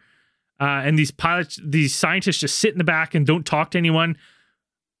gear, and these scientists just sit in the back and don't talk to anyone.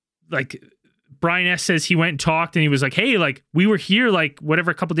 Like, Brian S says he went and talked, and he was like, hey, like, we were here like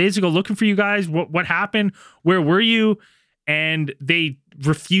whatever a couple days ago looking for you guys. What happened? Where were you? And they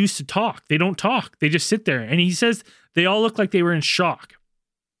refuse to talk. They don't talk. They just sit there. And he says they all look like they were in shock.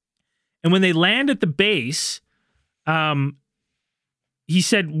 And when they land at the base, he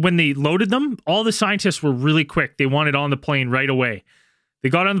said when they loaded them, all the scientists were really quick. They wanted on the plane right away. They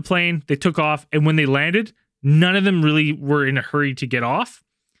got on the plane, they took off, and when they landed, none of them really were in a hurry to get off.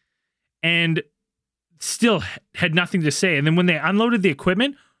 And still had nothing to say. And then when they unloaded the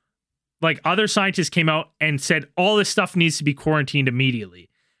equipment, like, other scientists came out and said all this stuff needs to be quarantined immediately.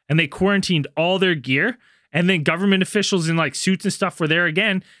 And they quarantined all their gear. And then government officials in like suits and stuff were there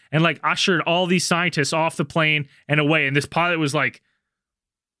again and like ushered all these scientists off the plane and away. And this pilot was like,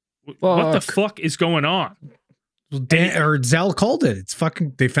 what the fuck is going on? Or Zell called it. It's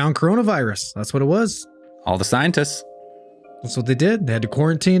fucking, they found coronavirus. That's what it was. All the scientists. That's what they did. They had to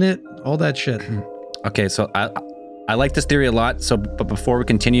quarantine it, all that shit. Okay, so I like this theory a lot. So, but before we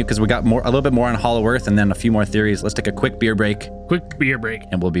continue, because we got a little bit more on Hollow Earth and then a few more theories, let's take a quick beer break.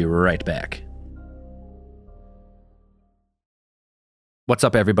 And we'll be right back. What's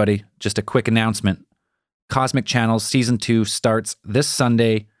up, everybody? Just a quick announcement. Cosmic Channels Season 2 starts this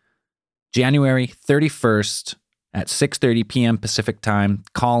Sunday, January 31st at 6:30 p.m. Pacific Time.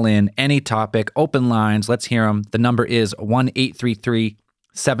 Call in any topic, open lines. Let's hear them. The number is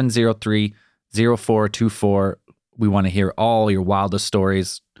 1-833-703-0424. We want to hear all your wildest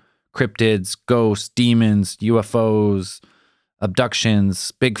stories, cryptids, ghosts, demons, UFOs,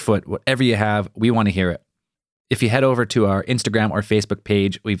 abductions, Bigfoot, whatever you have, we want to hear it. If you head over to our Instagram or Facebook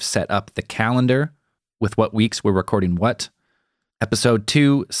page, we've set up the calendar with what weeks we're recording what. Episode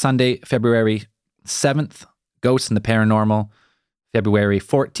 2, Sunday, February 7th, Ghosts and the Paranormal. February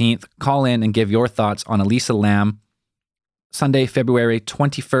 14th, call in and give your thoughts on Elisa Lam. Sunday, February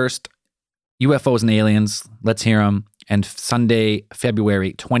 21st, UFOs and aliens. Let's hear them. And Sunday,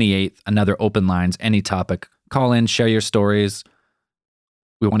 February 28th, another open lines, any topic. Call in, share your stories.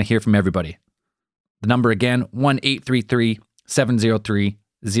 We want to hear from everybody. The number again,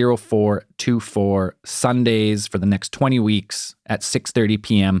 1-833-703-0424. Sundays for the next 20 weeks at 6:30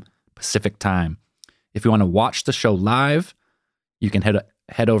 p.m. Pacific Time. If you want to watch the show live, you can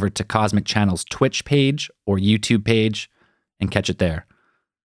head over to Cosmic Channel's Twitch page or YouTube page and catch it there.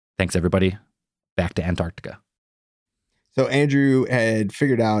 Thanks, everybody. Back to Antarctica. So Andrew had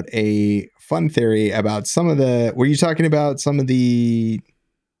figured out a fun theory about were you talking about some of the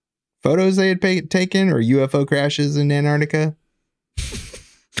photos they had taken or UFO crashes in Antarctica?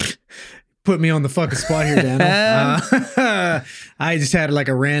 Put me on the fucking spot here, Daniel. I just had like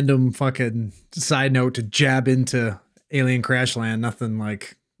a random fucking side note to jab into Alien Crash Land. Nothing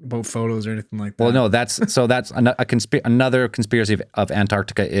like about photos or anything like that. Well, no, that's another conspiracy of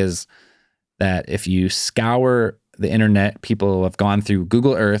Antarctica is that if you scour the internet, people have gone through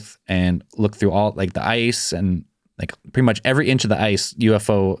Google Earth and looked through all like the ice and like pretty much every inch of the ice.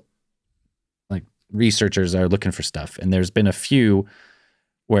 UFO like researchers are looking for stuff, and there's been a few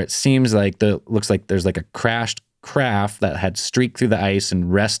where it seems like looks like there's like a crashed craft that had streaked through the ice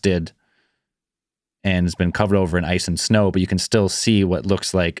and rested and has been covered over in ice and snow, but you can still see what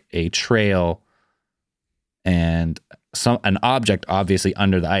looks like a trail and an object obviously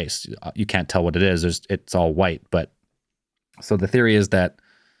under the ice. You can't tell what it is. It's all white. But so the theory is that,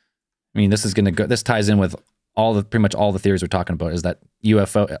 I mean, this ties in with pretty much all the theories we're talking about, is that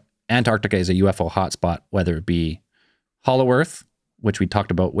Antarctica is a UFO hotspot, whether it be Hollow Earth, which we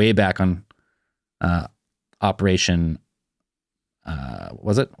talked about way back on Operation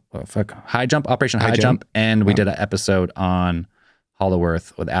High Jump, Operation High Jump, and we did an episode on Hollow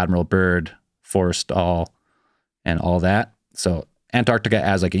Earth with Admiral Byrd, Forrestal, and all that. So Antarctica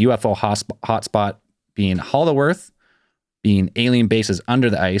as like a UFO hotspot, being Hollow Earth, being alien bases under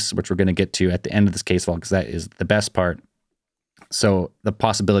the ice, which we're going to get to at the end of this case file because that is the best part. So the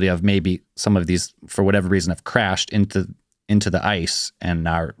possibility of maybe some of these, for whatever reason, have crashed into the ice and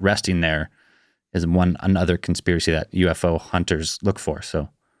are resting there is another conspiracy that UFO hunters look for. So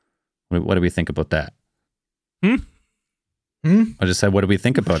What do we think about that? Hmm? I just said, what do we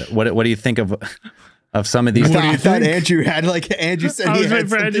think about it? What do you think of some of these? I thought Andrew had Andrew said I he was had waiting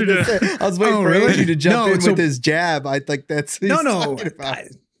for something Andrew to to- say. I was waiting Oh, for really? Andrew to jump No, in so- with his jab. I think that's what he's No. talking about.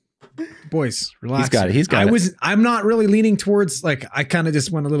 Boys, relax. He's got it. I'm not really leaning towards like I kind of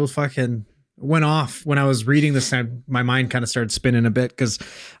just went a little fucking went off when I was reading this. My mind kind of started spinning a bit because I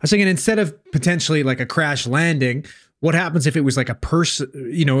was thinking instead of potentially like a crash landing, what happens if it was like a person?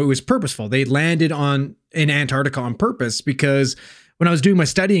 You know, it was purposeful. They landed in Antarctica on purpose because when I was doing my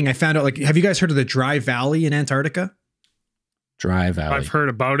studying, I found out like, have you guys heard of the Dry Valley in Antarctica? Dry Valley. I've heard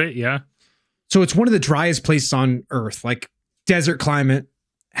about it. Yeah. So it's one of the driest places on Earth, like desert climate.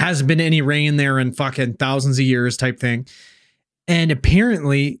 Hasn't been any rain there in fucking thousands of years type thing. And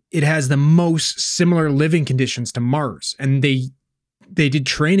apparently it has the most similar living conditions to Mars. And they did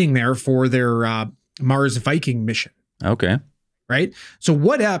training there for their Mars Viking mission, Okay. right? So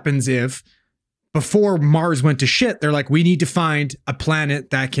what happens if before Mars went to shit, they're like, we need to find a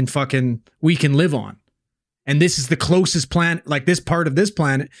planet that we can live on. And this is the closest planet, like this part of this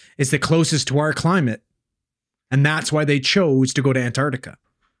planet is the closest to our climate. And that's why they chose to go to Antarctica.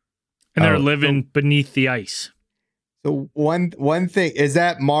 And they're Oh. living beneath the ice. So one thing is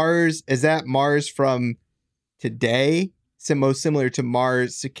that Mars from today, most similar to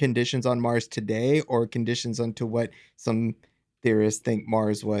Mars conditions on Mars today, or conditions onto what some theorists think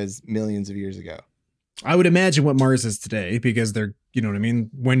Mars was millions of years ago. I would imagine what Mars is today because they're, you know what I mean?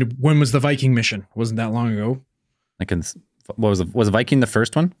 When was the Viking mission? Wasn't that long ago? Like, was Viking the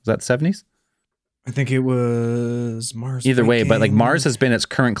first one? Was that 70s? I think it was Mars. Either way, but like Viking. Mars has been its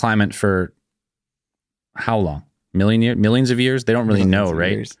current climate for how long? Millions of years? They don't really Millions know, of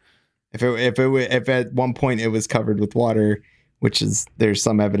right? years. If at one point it was covered with water, which is there's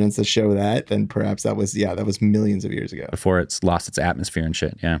some evidence to show that, then perhaps that was millions of years ago. Before it's lost its atmosphere and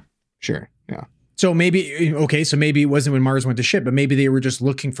shit. Yeah. Sure. Yeah. So maybe it wasn't when Mars went to shit, but maybe they were just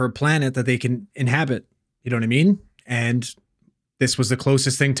looking for a planet that they can inhabit. You know what I mean? And this was the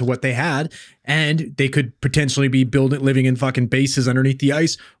closest thing to what they had, and they could potentially be living in fucking bases underneath the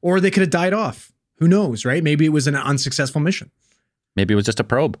ice, or they could have died off. Who knows, right? Maybe it was an unsuccessful mission. Maybe it was just a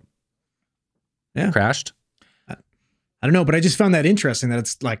probe. Yeah. Crashed. I don't know, but I just found that interesting that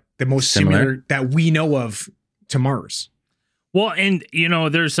it's like the most similar that we know of to Mars. Well, and you know,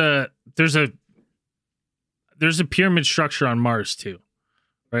 there's a pyramid structure on Mars too,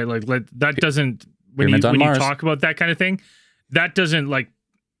 right? Like that doesn't when you talk about that kind of thing, that doesn't like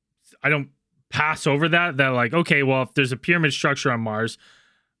I don't pass over that like, okay, well, if there's a pyramid structure on Mars,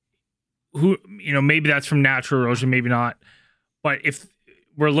 maybe that's from natural erosion, maybe not. But if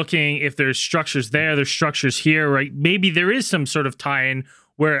we're looking, if there's structures there, there's structures here, right? Maybe there is some sort of tie-in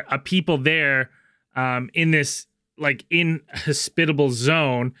where a people there in this like inhospitable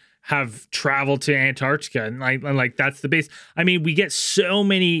zone have traveled to Antarctica and like that's the base. I mean, we get so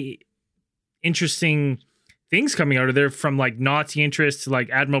many interesting things coming out of there, from like Nazi interests to like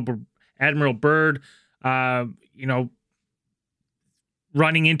Admiral Byrd,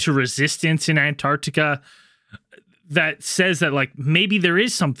 running into resistance in Antarctica, that says that like maybe there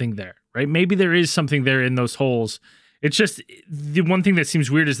is something there, right? Maybe there is something there in those holes. It's just the one thing that seems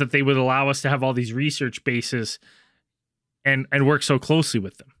weird is that they would allow us to have all these research bases and work so closely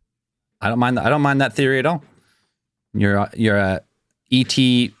with them. I don't mind that theory at all. You're a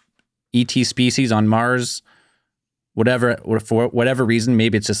ET species on Mars, whatever, or for whatever reason,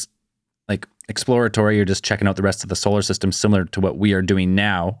 maybe it's just like exploratory. You're just checking out the rest of the solar system, similar to what we are doing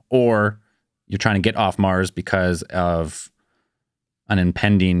now, or you're trying to get off Mars because of an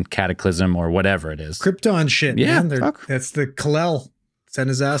impending cataclysm or whatever it is. Krypton shit, Yeah, man. fuck. That's the Kal-El. Send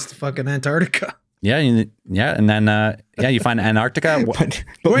his ass to fucking Antarctica. Yeah, and then you find Antarctica. But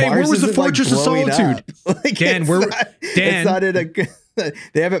Wait, Mars where was the isn't, like, Fortress of blowing Solitude? up. Like, Dan, it's not in a.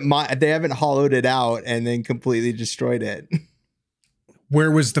 They haven't hollowed it out and then completely destroyed it Where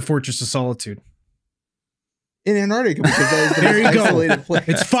was the Fortress of Solitude? in Antarctica because that is the There most you go. isolated place.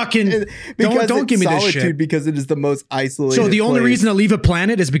 It's fucking. Because Don't give me this solitude shit. because it is the most isolated. So the only place. reason to leave a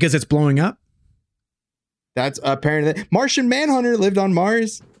planet is because it's blowing up? That's apparently Martian Manhunter lived on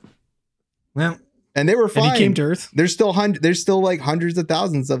Mars Well, and they were and fine. he came to Earth. There's still like hundreds of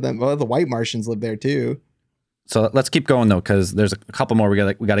thousands of them. Well, the white Martians live there too. So let's keep going though, because there's a couple more we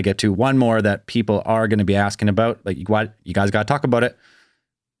got to get to. One more that people are going to be asking about. Like you guys got to talk about it.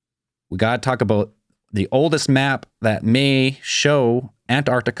 We got to talk about the oldest map that may show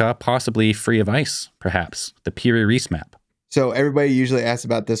Antarctica possibly free of ice, perhaps the Piri Reis map. So everybody usually asks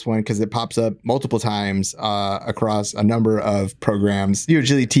about this one because it pops up multiple times across a number of programs,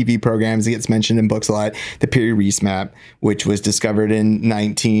 usually TV programs. It gets mentioned in books a lot. The Piri Reis map, which was discovered in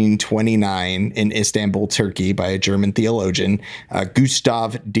 1929 in Istanbul, Turkey, by a German theologian,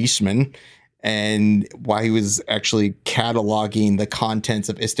 Gustav Diesmann. And while he was actually cataloging the contents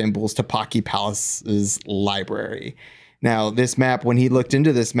of Istanbul's Topkapi Palace's library. Now, this map, when he looked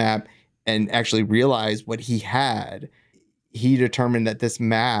into this map and actually realized what he had, he determined that this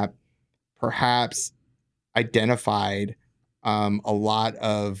map perhaps identified a lot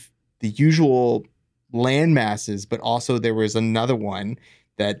of the usual land masses, but also there was another one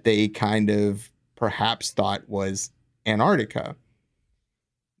that they kind of perhaps thought was Antarctica.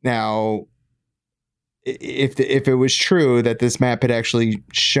 Now, if it was true that this map had actually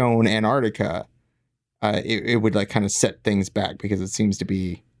shown Antarctica, it would like kind of set things back because it seems to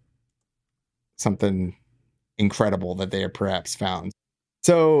be something incredible that they have perhaps found.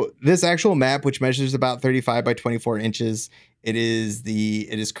 So this actual map, which measures about 35 by 24 inches, it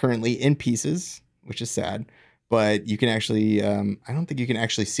is currently in pieces, which is sad, but you can actually, I don't think you can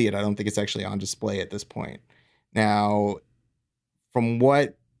actually see it. I don't think it's actually on display at this point. Now, from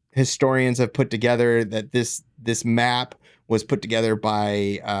what historians have put together, that this map was put together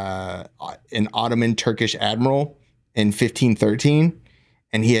by an Ottoman Turkish admiral in 1513,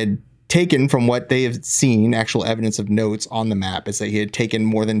 and he had taken, from what they have seen, actual evidence of notes on the map is that he had taken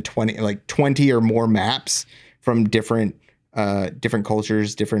more than 20 or more maps from different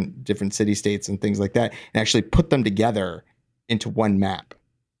cultures, different city states and things like that, and actually put them together into one map.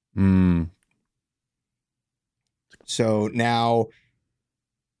 So now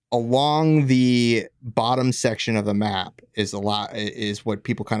along the bottom section of the map is what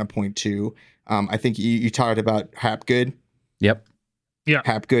people kind of point to. I think you talked about Hapgood. Yep. Yeah.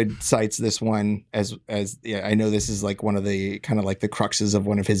 Hapgood cites this one as I know this is like one of the kind of like the cruxes of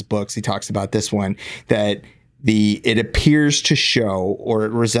one of his books. He talks about this one, that it appears to show, or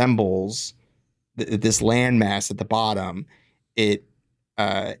it resembles this landmass at the bottom. It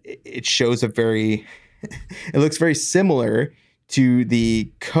shows it looks very similar to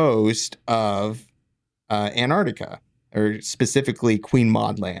the coast of Antarctica, or specifically Queen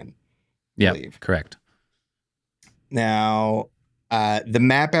Maud Land. Yeah, correct. Now, the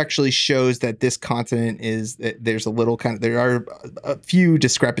map actually shows that this continent there are a few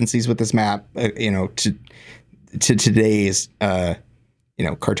discrepancies with this map, to today's,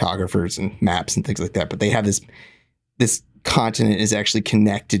 cartographers and maps and things like that. But they have this continent is actually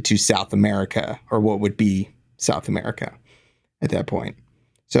connected to South America, or what would be South America at that point.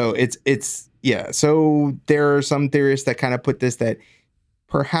 So so there are some theorists that kind of put this, that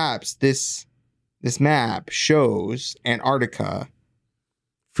perhaps this map shows Antarctica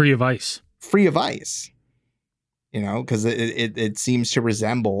free of ice, because it seems to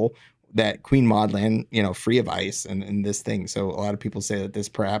resemble that Queen Maud Land, free of ice and this thing. So a lot of people say that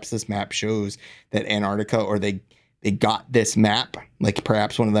this map shows that Antarctica, or they got this map, like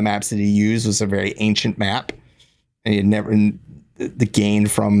perhaps one of the maps that he used was a very ancient map, and he had never the gain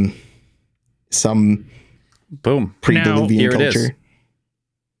from some pre-Diluvian culture. Is.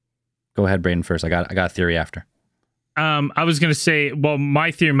 Go ahead, Braden, first. I got a theory after. I was going to say, well,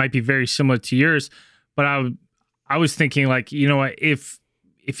 my theory might be very similar to yours, but I was thinking, like, you know what, if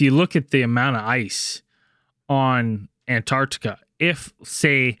you look at the amount of ice on Antarctica, if,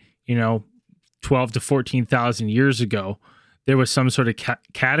 say, 12 to 14,000 years ago, there was some sort of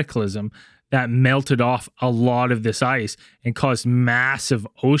cataclysm that melted off a lot of this ice and caused massive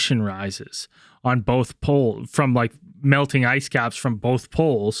ocean rises on both poles, from like melting ice caps from both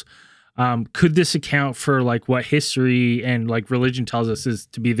poles. Could this account for like what history and like religion tells us is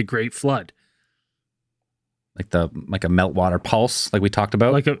to be the Great Flood? Like a meltwater pulse, like we talked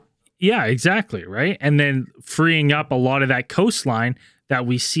about? Yeah, exactly, right? And then freeing up a lot of that coastline that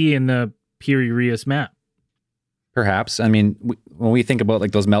we see in the Piri Reis map. Perhaps. I mean, when we think about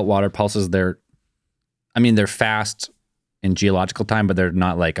like those meltwater pulses, they're fast in geological time, but they're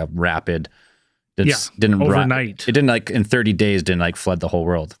not like a rapid. Didn't overnight. It didn't like in 30 days didn't like flood the whole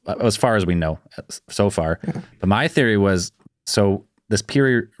world, as far as we know so far. But my theory was, so this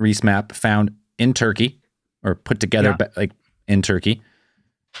Piri Reis map found in Turkey, or put together like in Turkey.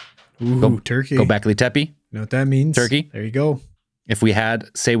 Ooh, Turkey. Göbekli Tepe. You know what that means? Turkey. There you go. If we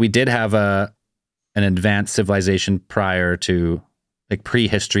did have an advanced civilization prior to, like,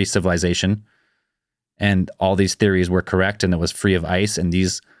 prehistory civilization, and all these theories were correct, and it was free of ice, and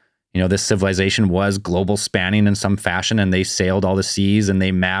these, this civilization was global spanning in some fashion, and they sailed all the seas, and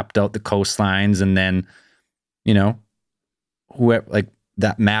they mapped out the coastlines, and then, whoever, like,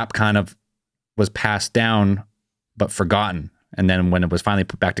 that map kind of was passed down but forgotten. And then when it was finally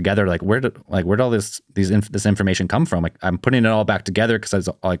put back together, like where did all this information come from? Like I'm putting it all back together because it's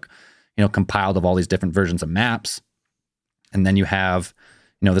like, you know, compiled of all these different versions of maps. And then you have,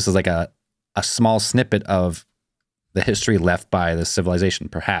 you know, this is like a small snippet of the history left by the civilization,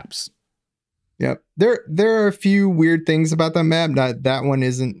 perhaps. Yep. There are a few weird things about that map. That one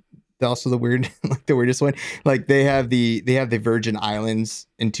isn't also the weirdest one. Like they have the Virgin Islands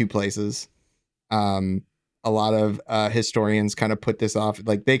in two places. A lot of historians kind of put this off,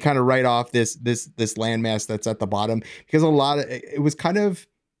 like they kind of write off this landmass that's at the bottom because it was kind of,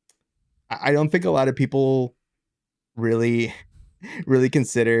 I don't think a lot of people really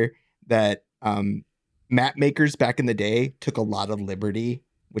consider that map makers back in the day took a lot of liberty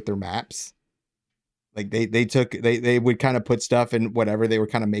with their maps. Like they would kind of put stuff in whatever, they would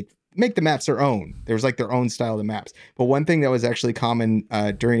kind of make the maps their own. There was like their own style of maps. But one thing that was actually common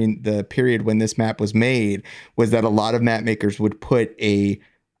during the period when this map was made was that a lot of map makers would put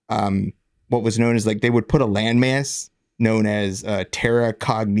what was known as, like, they would put a landmass known as Terra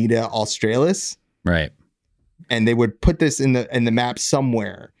Cognita Australis. Right. And they would put this in the map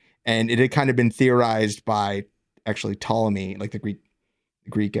somewhere. And it had kind of been theorized by actually Ptolemy, like the Greek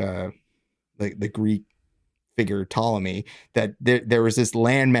figure Ptolemy, that there was this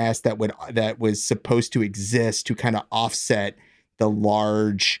landmass that was supposed to exist to kind of offset the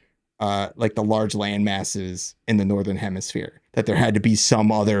large land masses in the northern hemisphere, that there had to be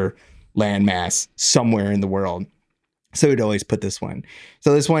some other landmass somewhere in the world. So we'd always put this one.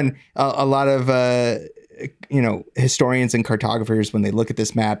 So this one, a lot of historians and cartographers, when they look at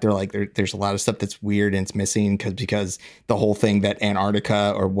this map, they're like, there's a lot of stuff that's weird and it's missing because the whole thing that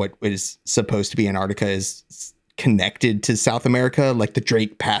Antarctica, or what is supposed to be Antarctica, is connected to South America, like the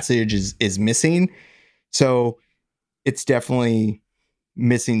Drake Passage is missing. So it's definitely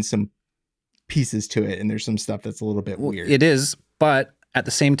missing some pieces to it, and there's some stuff that's a little bit weird. It is, but at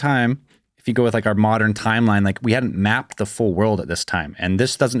the same time, if you go with like our modern timeline, like we hadn't mapped the full world at this time. And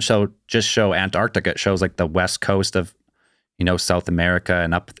this doesn't just show Antarctica. It shows like the west coast of, South America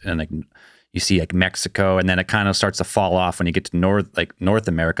and up, and like you see like Mexico, and then it kind of starts to fall off when you get to North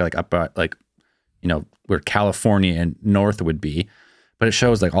America, like up where California and north would be. But it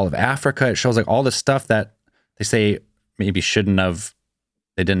shows like all of Africa. It shows like all the stuff that they say maybe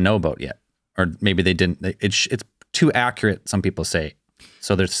they didn't know about yet, or maybe they didn't. It's too accurate, some people say.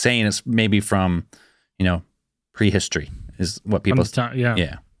 So they're saying it's maybe from, prehistory is what people say.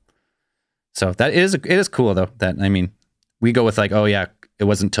 Yeah. So it is cool though. That, I mean, we go with like, oh yeah, it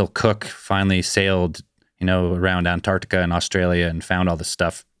wasn't until Cook finally sailed, around Antarctica and Australia and found all this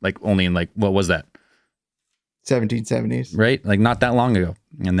stuff, like only in like, what was that? 1770s. Right? Like not that long ago.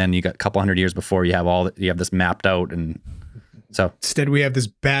 And then you got a couple hundred years before you have this mapped out. And so instead we have this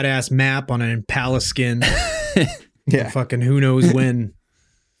badass map on an impala skin. Yeah. Fucking who knows when.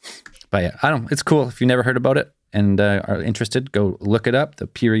 But yeah, it's cool. If you never heard about it and are interested, go look it up. The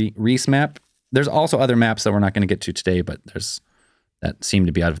Piri Reis map. There's also other maps that we're not going to get to today, but that seem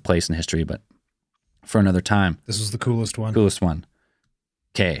to be out of place in history, but for another time. This was the coolest one.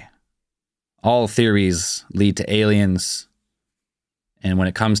 Okay. All theories lead to aliens. And when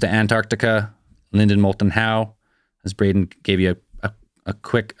it comes to Antarctica, Lyndon Moulton Howe, as Braden gave you a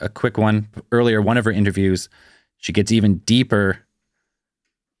quick one earlier, one of her interviews, she gets even deeper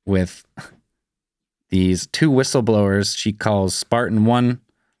with these two whistleblowers she calls Spartan 1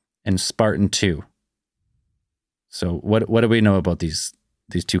 and Spartan 2. So what do we know about these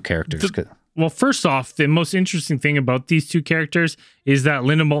two characters? Well, first off, the most interesting thing about these two characters is that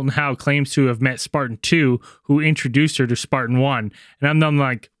Linda Moulton Howe claims to have met Spartan 2, who introduced her to Spartan 1. And I'm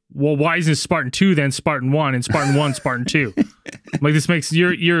like, well, why isn't Spartan 2 then Spartan 1 and Spartan 1 Spartan 2? Like, this makes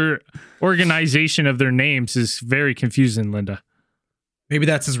your organization of their names is very confusing, Linda. Maybe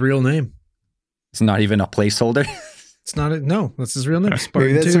that's his real name. It's not even a placeholder. It's not no, that's his real name.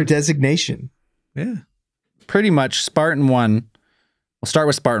 Spartan Maybe that's 2. their designation. Yeah. Pretty much Spartan 1. We'll start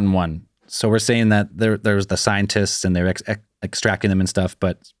with Spartan 1. So we're saying that there's the scientists and they're extracting them and stuff,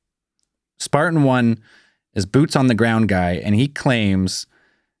 but Spartan 1 is boots on the ground guy, and he claims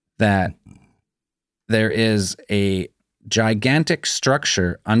that there is a gigantic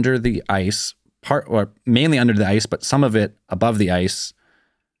structure under the ice, mainly under the ice, but some of it above the ice,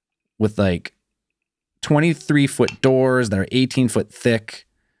 with like 23-foot doors that are 18-foot thick.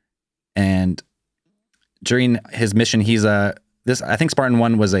 And during his mission, I think Spartan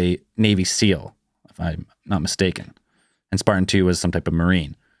 1 was a Navy SEAL, if I'm not mistaken. And Spartan 2 was some type of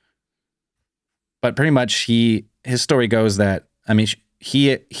Marine. But pretty much his story goes that, I mean,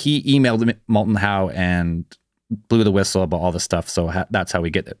 he emailed Moulton Howe and blew the whistle about all the stuff. So that's how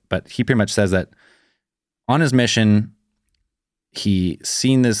we get it. But he pretty much says that On his mission, he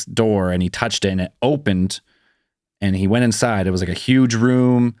seen this door and he touched it and it opened and he went inside. It was like a huge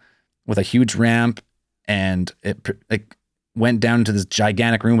room with a huge ramp, and it like went down to this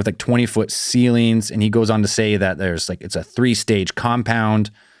gigantic room with like 20-foot ceilings. And he goes on to say that there's like, it's a 3-stage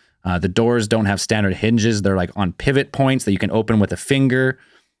compound. The doors don't have standard hinges. They're like on pivot points that you can open with a finger.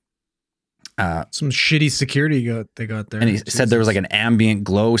 Some shitty security they got there. And he said there was like an ambient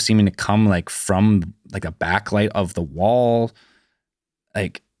glow seeming to come like from like a backlight of the wall.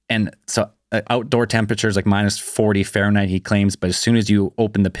 Like, and so outdoor temperatures like minus 40 Fahrenheit, he claims. But as soon as you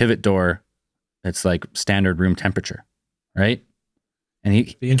open the pivot door, it's like standard room temperature. Right. And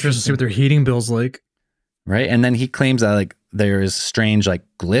be interested to see what their heating bill's like. Right. And then he claims that like there is strange like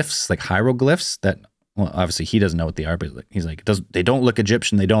glyphs, like hieroglyphs that, well, obviously he doesn't know what they are, but he's like, they don't look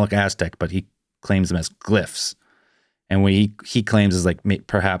Egyptian, they don't look Aztec, but he claims them as glyphs. And what he claims is like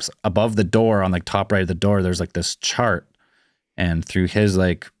perhaps above the door on like top right of the door, there's like this chart. And through his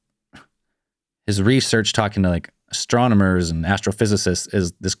research, talking to like astronomers and astrophysicists,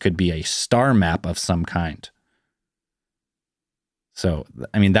 is this could be a star map of some kind. So,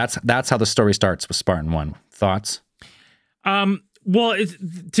 I mean, that's how the story starts with Spartan 1. Thoughts? Well,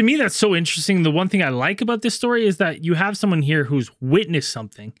 to me, that's so interesting. The one thing I like about this story is that you have someone here who's witnessed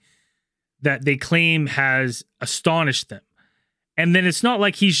something that they claim has astonished them. And then it's not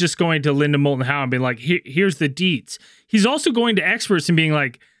like he's just going to Linda Moulton Howe and being like, here's the deets. He's also going to experts and being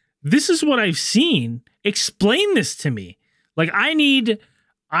like, this is what I've seen. Explain this to me. Like, I need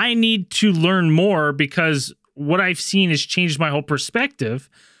to learn more because what I've seen has changed my whole perspective.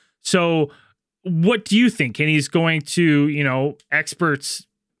 So what do you think? And he's going to, experts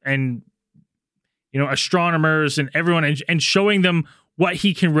and, astronomers and everyone and showing them what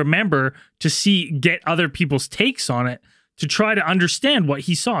he can remember to get other people's takes on it, to try to understand what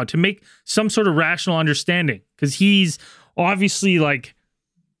he saw, to make some sort of rational understanding. Because he's obviously like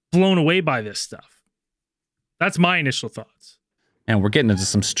blown away by this stuff. That's my initial thoughts. And we're getting into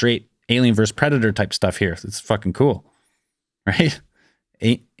some straight Alien vs. Predator type stuff here. It's fucking cool, right?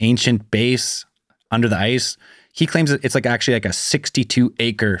 Ancient base under the ice. He claims that it's like actually like a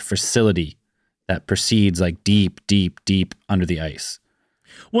 62-acre facility that proceeds like deep, deep, deep under the ice.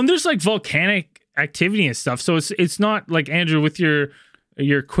 Well, and there's like volcanic activity and stuff. So it's not like, Andrew, with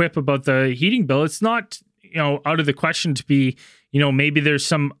your quip about the heating bill, it's not, out of the question to be, maybe there's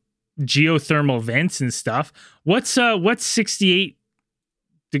some geothermal vents and stuff. What's 68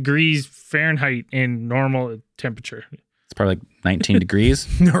 degrees Fahrenheit in normal temperature? It's probably like 19 degrees.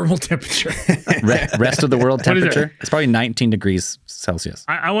 Normal temperature. Rest of the world temperature. It's probably 19 degrees Celsius.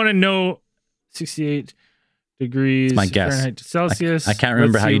 I want to know 68 degrees it's my guess. Fahrenheit to Celsius. I can't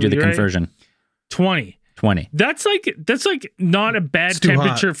remember how you do the conversion. Right. 20. That's like not a bad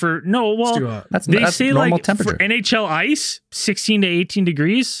temperature hot. for no. Well, that's say normal like temperature. For NHL ice, 16 to 18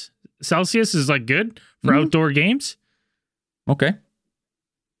 degrees Celsius is like good for outdoor games. Okay.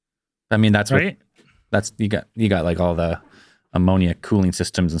 I mean, that's right. You got like all the ammonia cooling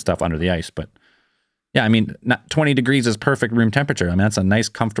systems and stuff under the ice, but yeah, I mean, 20 degrees is perfect room temperature. I mean, that's a nice,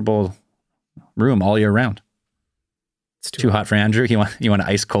 comfortable room all year round. It's too hot for Andrew. You want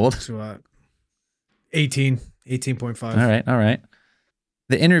ice cold? Too hot. 18.5. All right.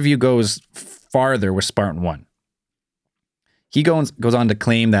 The interview goes farther with Spartan 1. He goes on to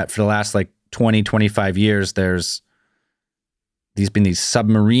claim that for the last like 20, 25 years, there's been these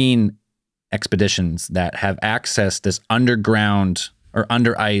submarine expeditions that have accessed this underground or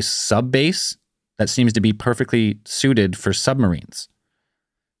under ice sub base that seems to be perfectly suited for submarines.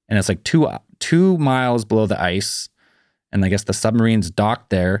 And it's like 2 miles below the ice. And I guess the submarines docked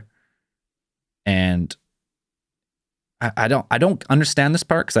there. And I don't understand this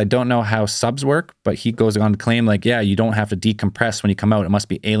part because I don't know how subs work, but he goes on to claim like, yeah, you don't have to decompress when you come out. It must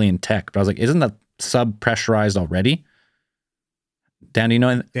be alien tech. But I was like, isn't the sub pressurized already? Dan, do you know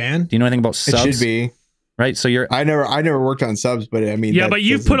anything about subs? It should be. Right. So I never worked on subs, but I mean, yeah, but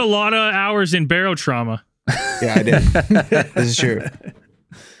you've put a lot of hours in barotrauma. Yeah, I did. This is true.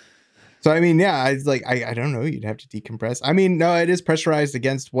 So, I mean, yeah, it's like, I don't know. You'd have to decompress. I mean, no, it is pressurized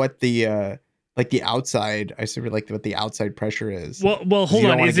against what the, like the outside, I sort of like what the outside pressure is. Well, hold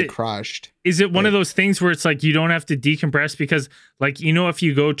on. Is it crushed? Is it one of those things where it's like, you don't have to decompress because like, if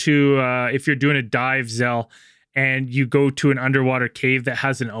you go to, if you're doing a dive, Zell, and you go to an underwater cave that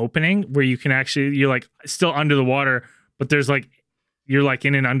has an opening where you can actually, you're like still under the water, but there's like, you're like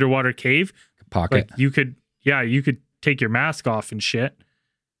in an underwater cave pocket. Like you could take your mask off and shit.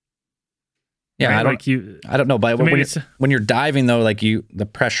 Yeah. Right? I don't know. But when you're diving though, like the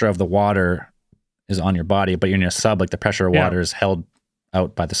pressure of the water is on your body, but you're in a sub, like the pressure of water is held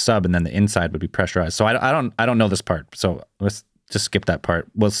out by the sub, and then the inside would be pressurized. So I don't know this part. So let's just skip that part.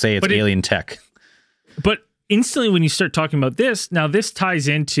 We'll say it's alien tech. But instantly when you start talking about this, now this ties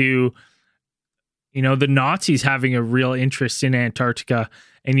into, the Nazis having a real interest in Antarctica.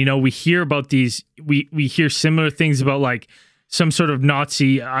 And, we hear about these, we hear similar things about like some sort of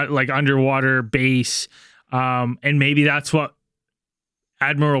Nazi like underwater base. And maybe that's what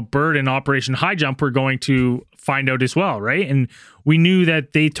Admiral Byrd and Operation High Jump were going to find out as well, right? And we knew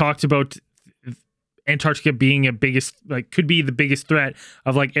that they talked about Antarctica being could be the biggest threat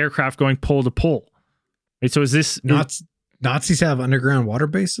of like aircraft going pole to pole. Right? So is this Nazis have underground water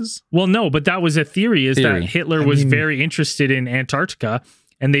bases? Well, no, but that was a theory. That Hitler was very interested in Antarctica,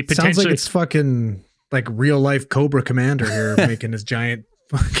 and they potentially sounds like it's fucking like real life Cobra Commander here making this giant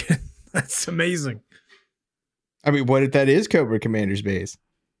fucking. That's amazing. I mean, what if that is Cobra Commander's base?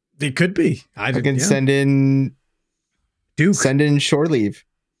 It could be. I can send in Duke. Send in Shore Leave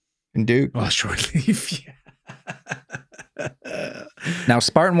and Duke. Oh, Shore Leave. Yeah. Now,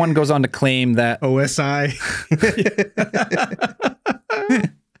 Spartan 1 goes on to claim that OSI.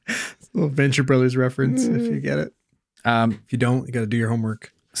 Little Venture Brothers reference, if you get it. If you don't, you got to do your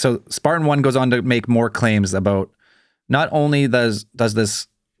homework. So Spartan 1 goes on to make more claims about not only does this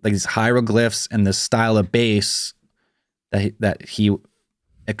like these hieroglyphs and this style of base that he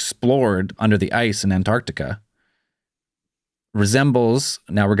explored under the ice in Antarctica resembles,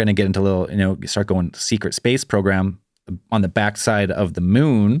 now we're going to get into a little, start going secret space program on the backside of the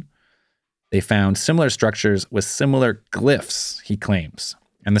moon. They found similar structures with similar glyphs, he claims.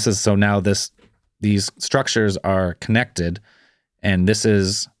 And this is, so now these structures are connected, and this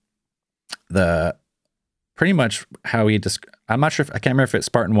is the pretty much how he I'm not sure I can't remember if it's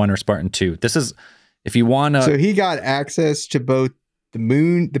Spartan 1 or Spartan 2. This is, if you want to. So he got access to both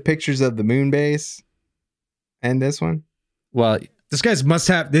the pictures of the moon base and this one? Well, this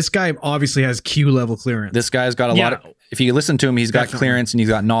guy obviously has Q level clearance. This guy's got a lot of, if you listen to him, he's got clearance and he's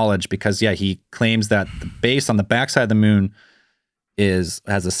got knowledge because he claims that the base on the backside of the moon has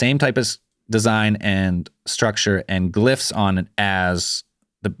the same type of design and structure and glyphs on it as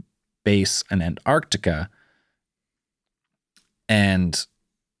the base in Antarctica. And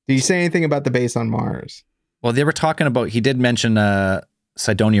did you say anything about the base on Mars? Well, they were talking about, he did mention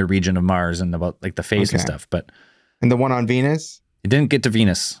Cydonia region of Mars and about like the face and stuff, but. And the one on Venus? He didn't get to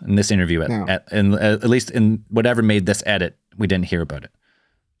Venus in this interview at least in whatever made this edit. We didn't hear about it.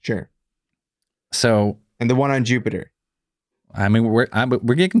 Sure. So. And the one on Jupiter? I mean, we're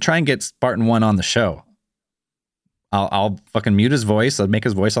going to try and get Spartan 1 on the show. I'll fucking mute his voice. I'll make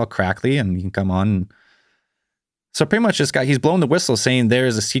his voice all crackly and he can come on. So pretty much this guy, he's blowing the whistle saying there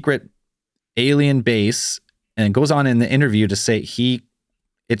is a secret alien base, and it goes on in the interview to say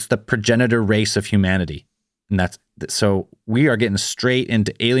it's the progenitor race of humanity. And so we are getting straight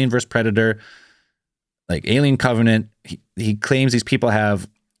into Alien vs. Predator, like Alien Covenant. He claims these people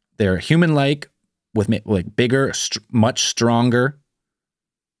they're human-like with like bigger, much stronger.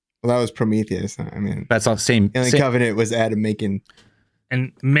 Well, that was Prometheus. I mean, that's all same. Alien Covenant was Adam making.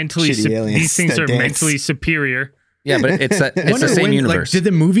 And mentally, these things are mentally superior. Yeah, but it's the same universe. Did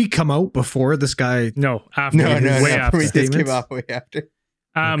the movie come out before this guy? No, after. No, way after. Prometheus came out way after.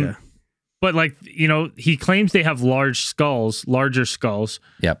 Okay. But like, he claims they have larger skulls.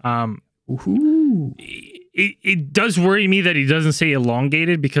 Yep. It does worry me that he doesn't say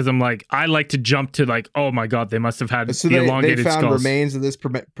elongated, because I'm like, I like to jump to like, oh my God, they must have had the elongated they found skulls. Remains of this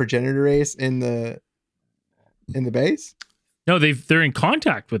progenitor race in the base? No, they're in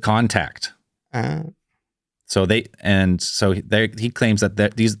contact with contact. So he claims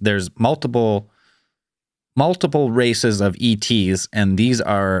that there's multiple races of ETs, and these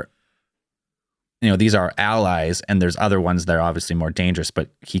are allies, and there's other ones that are obviously more dangerous, but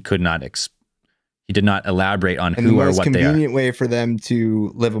he did not elaborate on who or what they are. The most convenient way for them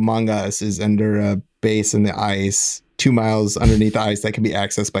to live among us is under a base in the ice, 2 miles underneath the ice that can be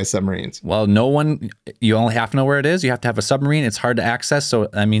accessed by submarines. Well, you only have to know where it is. You have to have a submarine. It's hard to access. So,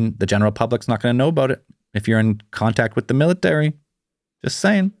 I mean, the general public's not going to know about it if you're in contact with the military. Just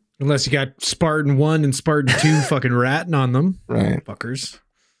saying. Unless you got Spartan 1 and Spartan 2 fucking ratting on them. Right. Fuckers.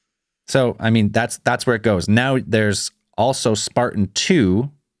 So, I mean, that's where it goes. Now there's also Spartan 2,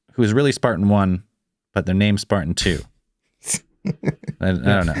 who's really Spartan 1, but their name's Spartan 2. I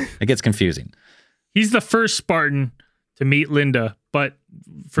don't know. It gets confusing. He's the first Spartan to meet Linda, but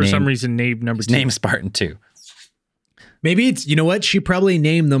for some reason named number 2. Named Spartan 2. Maybe it's, you know what? She probably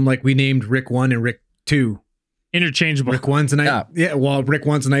named them like we named Rick 1 and Rick 2. Interchangeable. Rick 1's a nice. Yeah, well, Rick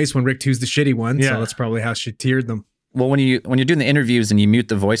 1's a nice one. Rick 2's the shitty one. Yeah. So that's probably how she tiered them. Well, when you're doing the interviews and you mute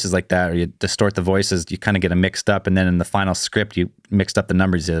the voices like that, or you distort the voices, you kind of get them mixed up, and then in the final script, you mixed up the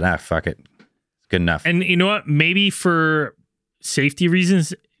numbers. You said, fuck it, it's good enough. And you know what? Maybe for safety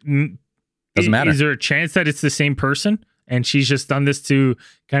reasons, Doesn't matter. Is there a chance that it's the same person and she's just done this to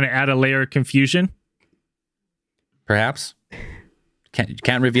kind of add a layer of confusion? Perhaps.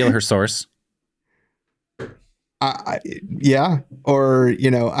 Can't reveal her source. Yeah. Or,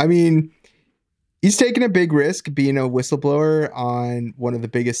 I mean, he's taking a big risk being a whistleblower on one of the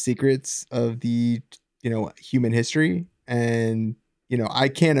biggest secrets of the, human history. And, I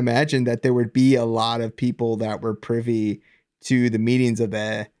can't imagine that there would be a lot of people that were privy to the meetings of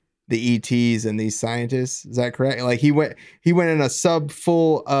the ETs and these scientists. Is that correct? Like he went in a sub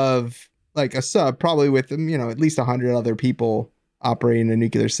full of a sub probably with, at least 100 other people operating a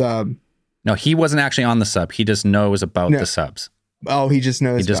nuclear sub. No, he wasn't actually on the sub. He just knows about the subs. Oh, he just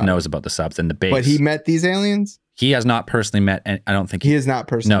knows. He just knows about the subs and the base. But he met these aliens? He has not personally met, and I don't think he has not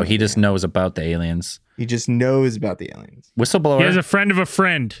personally. No, he just knows about the aliens. He just knows about the aliens. Whistleblower. He has a friend of a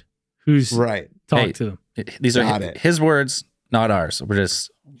friend who's talked to them. These are his words, not ours. We're just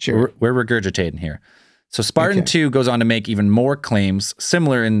we're regurgitating here. So Spartan 2 goes on to make even more claims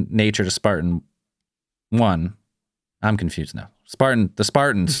similar in nature to Spartan 1. I'm confused now. The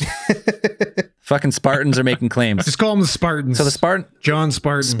Spartans. Fucking Spartans are making claims. Just call them the Spartans. So the John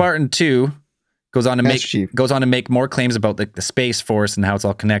Spartan. Spartan 2 goes on to make more claims about the Space Force and how it's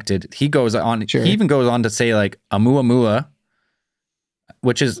all connected. He goes on. He even goes on to say Oumuamua,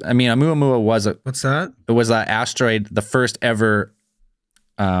 which is, Oumuamua was what's that? It was an asteroid, the first ever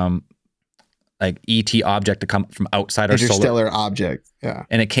ET object to come from outside our interstellar object. Yeah,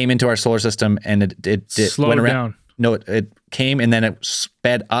 and it came into our solar system and it slowed went down. No, it came and then it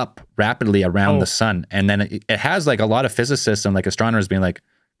sped up rapidly around the sun, and then it has a lot of physicists and astronomers being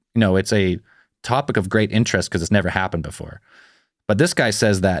it's a topic of great interest because it's never happened before. But this guy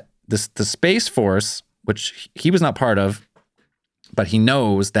says that the Space Force, which he was not part of, but he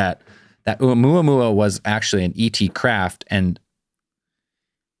knows that Oumuamua was actually an ET craft, and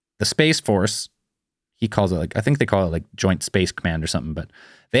the Space Force, he calls it I think they call it Joint Space Command or something, but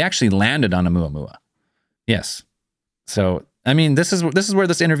they actually landed on Oumuamua. Yes. So, this is where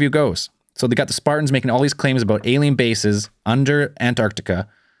this interview goes. So they got the Spartans making all these claims about alien bases under Antarctica.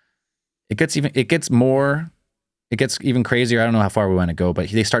 It gets even crazier. I don't know how far we want to go, but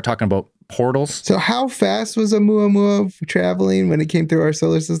they start talking about portals. So how fast was Oumuamua traveling when it came through our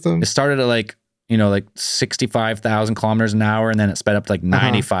solar system? It started at 65,000 kilometers an hour, and then it sped up to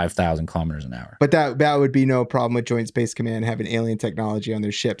 95,000 kilometers an hour. But that would be no problem with Joint Space Command having alien technology on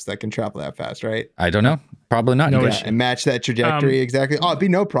their ships that can travel that fast, right? I don't know. Probably not. And match that trajectory exactly. Oh, it'd be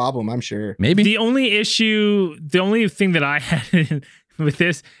no problem, I'm sure. Maybe. The only thing that I had with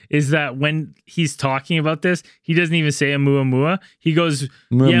this is that when he's talking about this, he doesn't even say Oumuamua. He goes,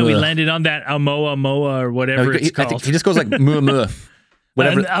 yeah, we landed on that Oumuamua or whatever it's called. I think he just goes Muamua.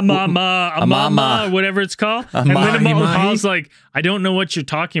 Whatever, Amama, whatever it's called. And Linda Moulton's I don't know what you're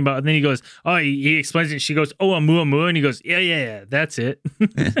talking about. And then he goes, he explains it. She goes, Oumuamua. And he goes, yeah, that's it.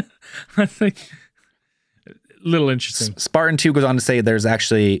 That's a little interesting. Spartan 2 goes on to say there's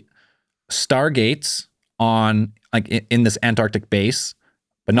actually stargates on in this Antarctic base,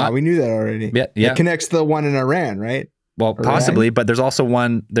 but not. We knew that already. Yeah. It connects to the one in Iran, right? Well, possibly, but there's also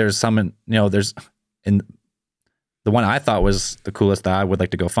one. There's some. There's in. The one I thought was the coolest that I would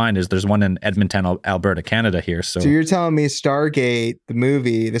like to go find is there's one in Edmonton, Alberta, Canada here. So you're telling me Stargate, the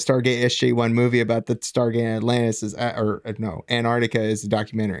movie, the Stargate SG-1 movie about the Stargate in Atlantis Antarctica is a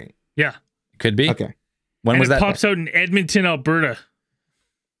documentary. Yeah. Could be. Okay. When was that? It pops out in Edmonton, Alberta.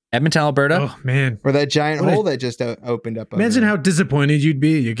 Edmonton, Alberta? Oh, man. Or that giant hole that just opened up. Imagine how disappointed you'd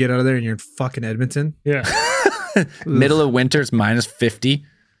be. You get out of there and you're in fucking Edmonton. Yeah. Middle of winter, it's minus 50.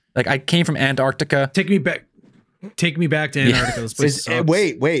 I came from Antarctica. Take me back to Antarctica. This place sucks.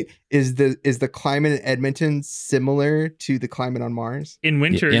 Wait. Is the climate in Edmonton similar to the climate on Mars? In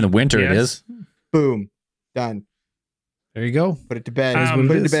winter. In the winter, yes. It is. Boom. Done. There you go. Put it to bed.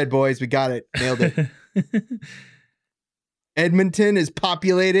 Put it to bed, boys. We got it. Nailed it. Edmonton is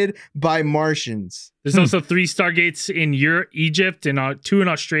populated by Martians. There's also 3 Stargates in Egypt and 2 in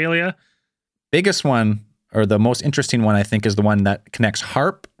Australia. Biggest one, or the most interesting one, I think, is the one that connects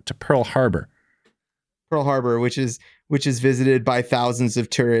HARP to Pearl Harbor. Pearl Harbor, which is visited by thousands of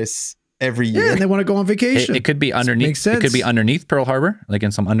tourists every year. Yeah, and they want to go on vacation. It could be underneath. Makes sense. It could be underneath Pearl Harbor,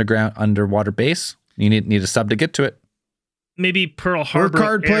 in some underwater base. You need a sub to get to it. Maybe Pearl Harbor. Work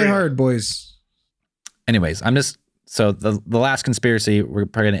hard, play hard, boys. Anyways, so the last conspiracy, we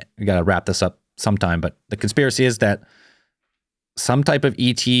got to wrap this up sometime, but the conspiracy is that some type of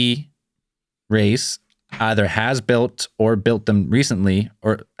ET race, either has built or built them recently,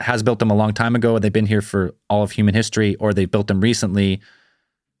 or has built them a long time ago. They've been here for all of human history, or they built them recently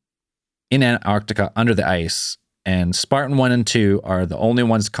in Antarctica under the ice. And Spartan 1 and 2 are the only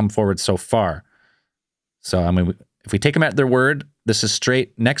ones to come forward so far. So, I mean, if we take them at their word, this is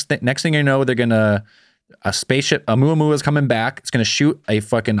straight. Next thing you know, they're going to, a spaceship, Oumuamua is coming back. It's going to shoot a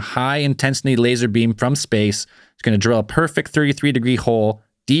fucking high intensity laser beam from space. It's going to drill a perfect 33-degree hole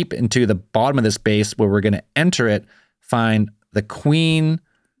deep into the bottom of this base where we're going to enter it, find the queen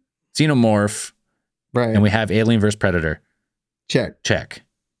xenomorph, Right. and we have Alien vs. Predator. Check.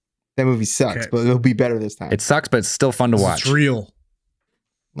 That movie sucks, Okay. but it'll be better this time. It sucks, but it's still fun to watch. It's real.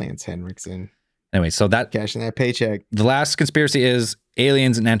 Lance Henriksen Anyway, so that cashing that paycheck. the last conspiracy is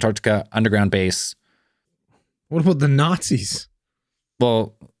aliens in Antarctica underground base. What about the Nazis?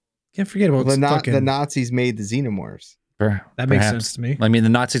 Well, Can't forget about The fucking. Nazis made the xenomorphs. That makes sense to me. I mean, the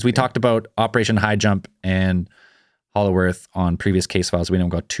Nazis, we talked about Operation High Jump and Hollow Earth on previous case files. We don't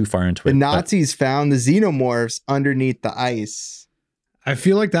go too far into The it. but Nazis found the xenomorphs underneath the ice. I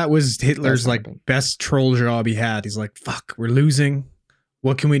feel like that was Hitler's That's what like happened. best troll job he had. He's like, fuck, we're losing.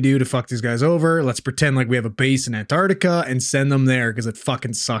 What can we do to fuck these guys over? Let's pretend like we have a base in Antarctica and send them there because it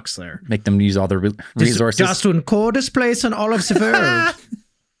fucking sucks there. make them use all their resources. Just the coldest place on all of the world.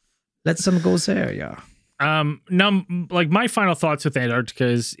 Let them go there, yeah. Now, like my final thoughts with Antarctica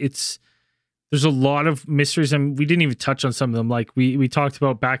is there's a lot of mysteries, and we didn't even touch on some of them. Like we talked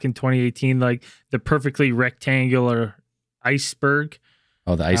about back in 2018, like the perfectly rectangular iceberg.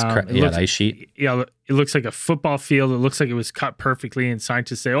 Oh, the ice, It looks- the ice sheet. Yeah, it looks like a football field. It looks like it was cut perfectly, and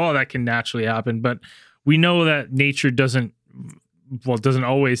scientists say, "Oh, that can naturally happen." But we know that nature doesn't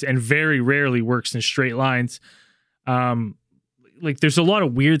always, and very rarely works in straight lines. Like there's a lot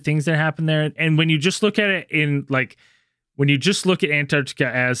of weird things that happen there, and when you just look at it when you just look at Antarctica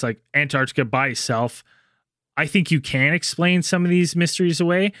as like Antarctica by itself, I think you can explain some of these mysteries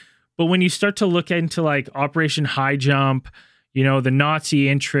away. But when you start to look into like Operation High Jump, you know, the Nazi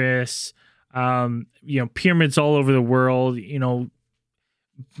interests, you know, pyramids all over the world, you know,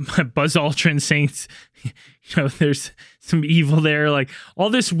 Buzz Aldrin saying, you know, there's some evil there, like all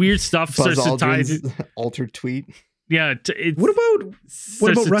this weird stuff Buzz starts to tie. Aldrin's altered tweet. Yeah. What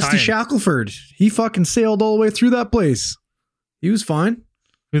about Rusty Shackelford? He fucking sailed all the way through that place. He was fine.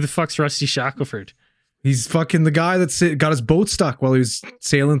 Who the fuck's Rusty Shackelford? He's fucking the guy that got his boat stuck while he was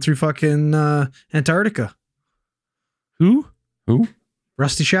sailing through fucking Antarctica. Who?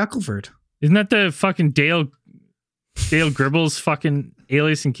 Rusty Shackelford. Isn't that the fucking Dale Gribble's fucking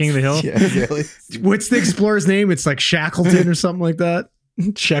alias in King of the Hill? Yeah, really. What's the explorer's name? It's like Shackleton or something like that.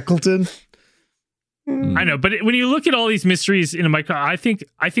 Shackleton. I know, but when you look at all these mysteries in a micro, I think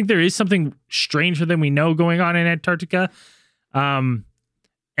there is something stranger than we know going on in Antarctica. And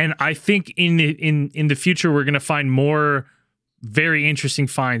I think in the future we're going to find more very interesting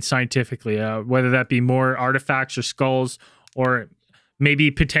finds scientifically, whether that be more artifacts or skulls, or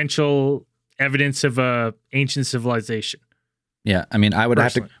maybe potential evidence of a ancient civilization. Yeah, I mean, I would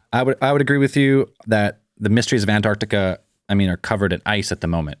agree with you that the mysteries of Antarctica, I mean, are covered in ice at the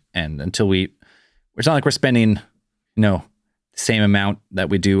moment, and until it's not like we're spending, you know, the same amount that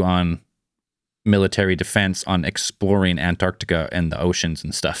we do on military defense on exploring Antarctica and the oceans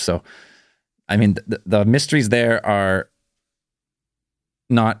and stuff. So, I mean, the mysteries there are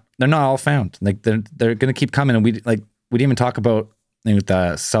they're not all found. Like they're going to keep coming, and we didn't even talk about, you know,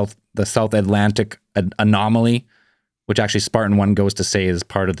 the South Atlantic anomaly, which actually Spartan 1 goes to say is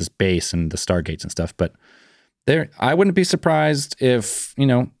part of this base and the stargates and stuff. But I wouldn't be surprised if, you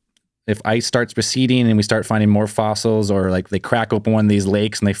know, if ice starts receding and we start finding more fossils, or like they crack open one of these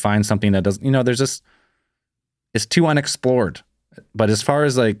lakes and they find something that doesn't, you know, it's too unexplored. But as far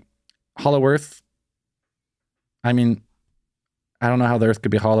as like Hollow Earth, I mean, I don't know how the Earth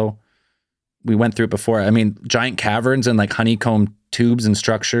could be hollow. We went through it before. I mean, giant caverns and like honeycomb tubes and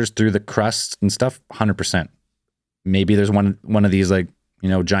structures through the crust and stuff, 100%. Maybe there's one of these, like, you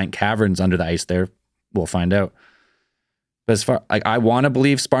know, giant caverns under the ice there. We'll find out. But as far, like, I want to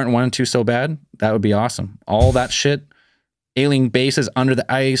believe Spartan 1 and 2 so bad. That would be awesome. All that shit, alien bases under the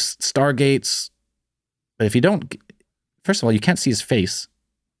ice, stargates. But if you don't, first of all, you can't see his face.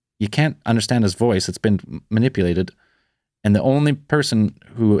 You can't understand his voice. It's been manipulated. And the only person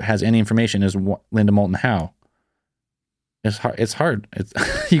who has any information is Linda Moulton Howe. It's hard.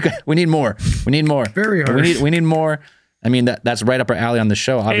 We need more. Very hard. We need more. I mean, that's right up our alley on the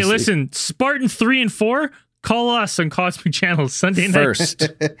show. Obviously. Hey, listen, Spartan 3 and 4, call us on Cosmic Channel Sunday night. First.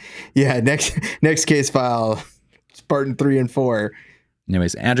 Yeah, next case file, Spartan 3 and 4.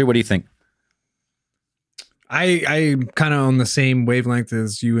 Anyways, Andrew, what do you think? I'm kind of on the same wavelength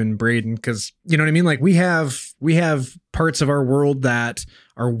as you and Braden, because you know what I mean. Like we have parts of our world that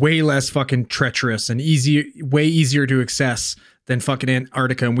are way less fucking treacherous and way easier to access than fucking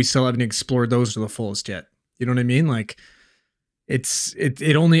Antarctica, and we still haven't explored those to the fullest yet. You know what I mean? Like I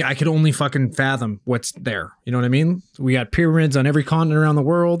could only fucking fathom what's there. You know what I mean? We got pyramids on every continent around the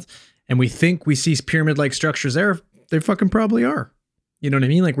world, and we think we see pyramid-like structures there. They fucking probably are. You know what I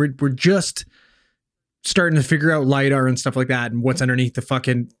mean? Like we're just starting to figure out LiDAR and stuff like that and what's underneath the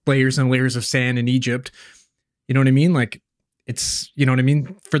fucking layers and layers of sand in Egypt. You know what I mean? Like it's, you know what I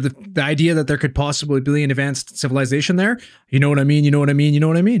mean? For the idea that there could possibly be an advanced civilization there. You know what I mean? You know what I mean? You know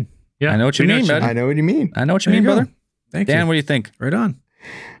what I mean? Yeah. I know what you mean, bud. I know what you mean. I know what you There mean, you go. brother. Thank you. Dan, what do you think? Right on.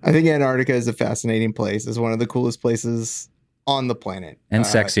 I think Antarctica is a fascinating place. It's one of the coolest places on the planet. And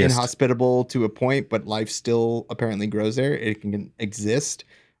sexiest. Inhospitable to a point, but life still apparently grows there. It can exist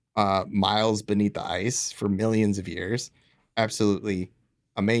miles beneath the ice for millions of years. Absolutely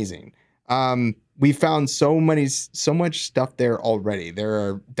amazing. We found so much stuff there already. There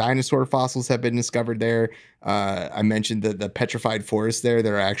are dinosaur fossils have been discovered there. I mentioned the petrified forest there.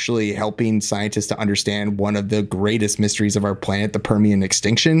 They're actually helping scientists to understand one of the greatest mysteries of our planet, the Permian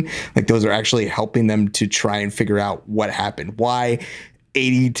extinction. Like those are actually helping them to try and figure out what happened, why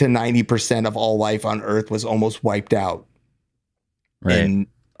 80 to 90% of all life on Earth was almost wiped out. Right.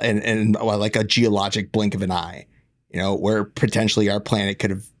 And like a geologic blink of an eye, you know, where potentially our planet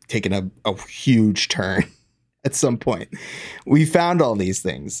could have taken a huge turn at some point. We found all these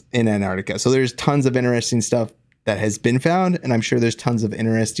things in Antarctica. So there's tons of interesting stuff that has been found, and I'm sure there's tons of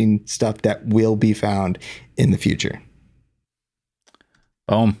interesting stuff that will be found in the future.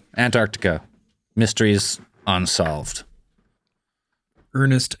 Boom. Antarctica. Mysteries unsolved.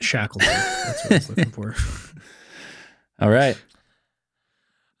 Ernest Shackleton. That's what I was looking for. All right.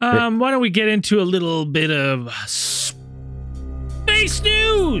 Why don't we get into a little bit of space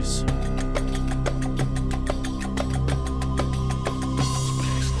news?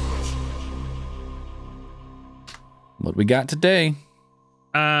 What we got today?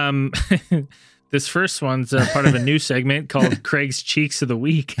 This first one's part of a new segment called Craig's Cheeks of the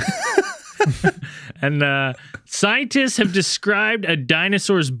Week. And scientists have described a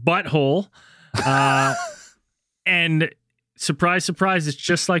dinosaur's butthole. And surprise, surprise, it's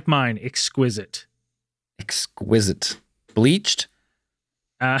just like mine. Exquisite. Exquisite. Bleached?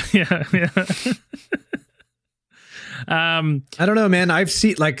 Yeah. I don't know, man. I've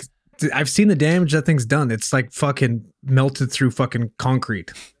seen the damage that thing's done. It's like fucking melted through fucking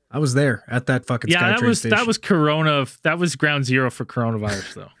concrete. I was there at that fucking SkyTrain station. That was Corona. That was ground zero for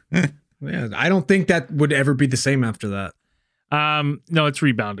coronavirus, though. Yeah, I don't think that would ever be the same after that. No, it's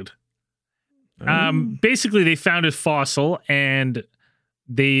rebounded. Basically, they found a fossil and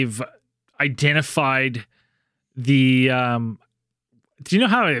they've identified the. Do you know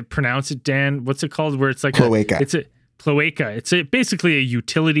how to pronounce it, Dan? What's it called? Where it's like cloaca. It's a cloaca. It's basically a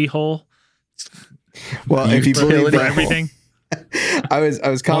utility hole. Well, if you believe for everything. I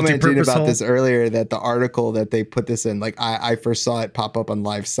was commenting about hole. this earlier, that the article that they put this in, like I first saw it pop up on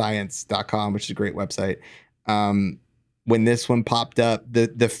livescience.com, which is a great website. When this one popped up, the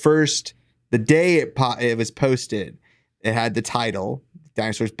day it was posted, it had the title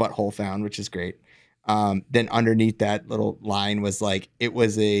 "Dinosaur's Butthole Found," which is great. Then underneath that little line was like it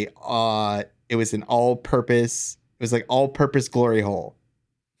was an all-purpose glory hole.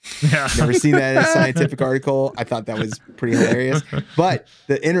 Yeah. Never seen that in a scientific article. I thought that was pretty hilarious. But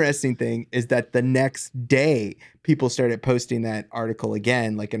the interesting thing is that the next day, people started posting that article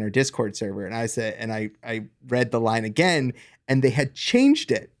again, like in our Discord server. And I read the line again, and they had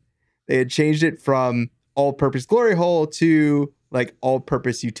changed it. They had changed it from all-purpose glory hole to like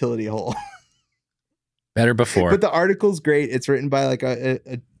all-purpose utility hole. Better before. But the article's great. It's written by like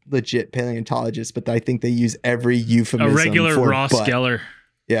a legit paleontologist, but I think they use every euphemism. A regular for Ross butt. Geller.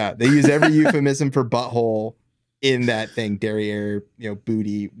 Yeah, they use every euphemism for butthole in that thing, derriere,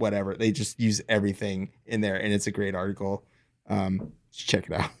 booty, whatever. They just use everything in there, and it's a great article. Check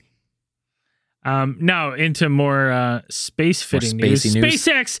it out. Now into more space fitting news.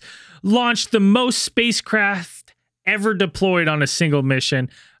 SpaceX launched the most spacecraft ever deployed on a single mission.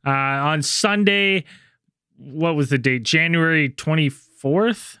 On Sunday, what was the date? January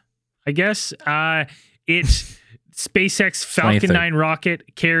 24th, I guess. SpaceX Falcon 23rd. 9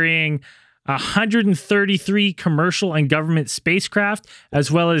 rocket carrying 133 commercial and government spacecraft, as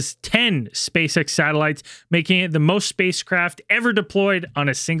well as 10 SpaceX satellites, making it the most spacecraft ever deployed on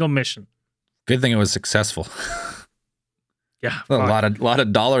a single mission. Good thing it was successful. Yeah. A lot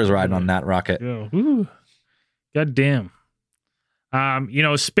of dollars riding on that rocket. Yeah. Ooh. God damn.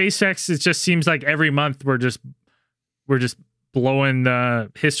 SpaceX, it just seems like every month we're just blowing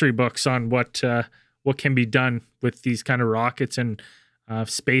the history books on what can be done with these kind of rockets and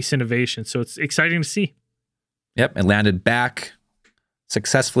space innovation. So it's exciting to see. Yep, it landed back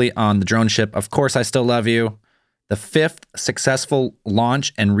successfully on the drone ship. Of course, I Still Love You. The 5th successful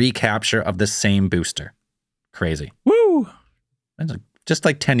launch and recapture of the same booster. Crazy. Woo! Just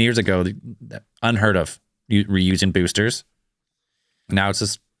like 10 years ago, unheard of reusing boosters. Now it's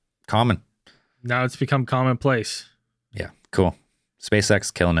just common. Now it's become commonplace. Yeah, cool.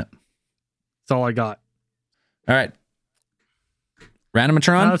 SpaceX killing it. That's all I got. All right.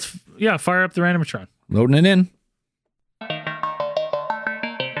 Randomatron? Fire up the Randomatron. Loading it in.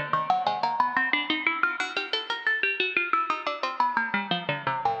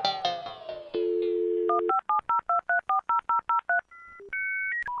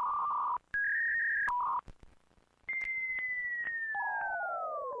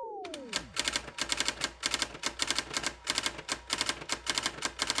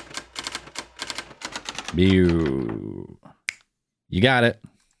 You got it.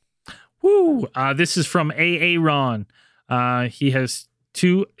 Woo! This is from A.A. Ron. He has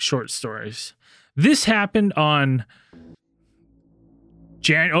 2 short stories. This happened on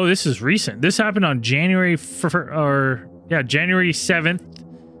this is recent. This happened on January 7th,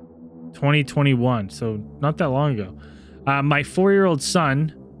 2021. So not that long ago. My 4-year-old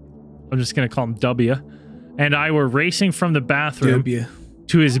son, I'm just going to call him W, and I were racing from the bathroom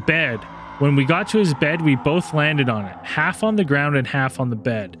to his bed. When we got to his bed, we both landed on it, half on the ground and half on the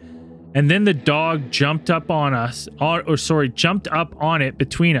bed. And then the dog jumped up on it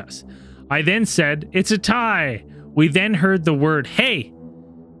between us. I then said, "It's a tie." We then heard the word, "Hey."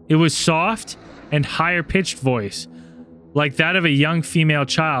 It was soft and higher pitched voice, like that of a young female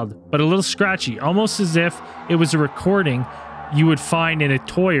child, but a little scratchy, almost as if it was a recording you would find in a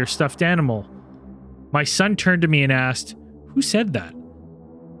toy or stuffed animal. My son turned to me and asked, "Who said that?"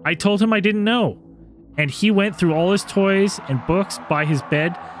 I told him I didn't know, and he went through all his toys and books by his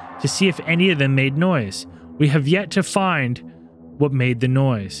bed to see if any of them made noise. We have yet to find what made the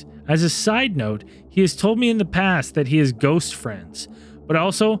noise. As a side note, he has told me in the past that he has ghost friends, but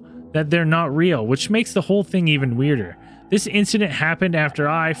also that they're not real, which makes the whole thing even weirder. This incident happened after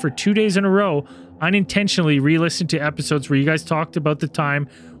I, for 2 days in a row, unintentionally re-listened to episodes where you guys talked about the time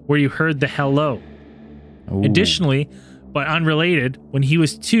where you heard the hello. Ooh. Additionally, but unrelated, when he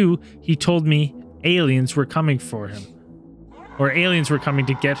was 2, he told me aliens were coming for him. Or aliens were coming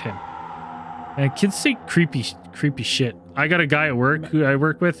to get him. And kids say creepy shit. I got a guy at work who I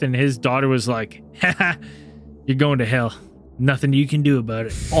work with, and his daughter was like, "Haha, you're going to hell. Nothing you can do about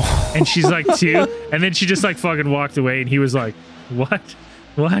it." Oh. And she's like 2, and then she just like fucking walked away, and he was like,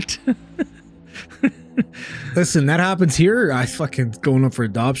 What? Listen, that happens here. I fucking going up for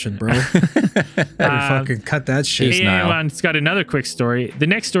adoption, bro. Fucking cut that shit. It's got another quick story. The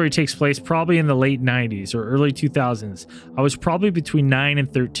next story takes place probably in the late 90s or early 2000s. I was probably between 9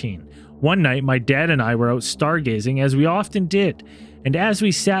 and 13. One night, my dad and I were out stargazing, as we often did. And as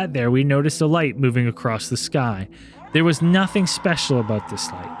we sat there, we noticed a light moving across the sky. There was nothing special about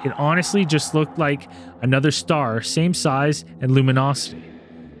this light. It honestly just looked like another star, same size and luminosity,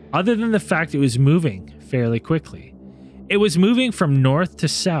 other than the fact it was moving fairly quickly. It was moving from north to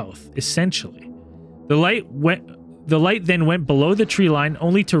south, essentially. The light then went below the tree line,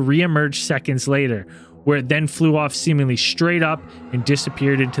 only to re-emerge seconds later, where it then flew off seemingly straight up and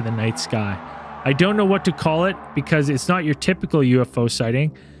disappeared into the night sky. I don't know what to call it because it's not your typical UFO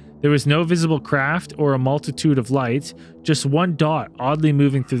sighting. There was no visible craft or a multitude of lights, just one dot oddly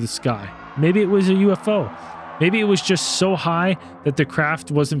moving through the sky. Maybe it was a UFO. Maybe it was just so high that the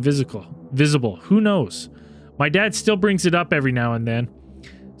craft wasn't visible. Who knows? My dad still brings it up every now and then,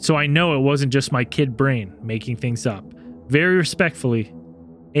 so I know it wasn't just my kid brain making things up. Very respectfully,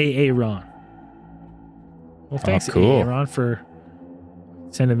 A.A. Ron. Well, thanks, cool. A.A. Ron, for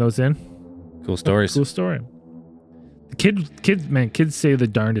sending those in. Cool stories. Cool story. Kids say the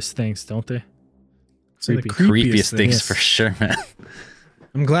darndest things, don't they? Creepiest things for sure, man.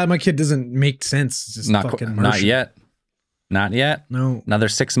 I'm glad my kid doesn't make sense. It's just not yet. No. Another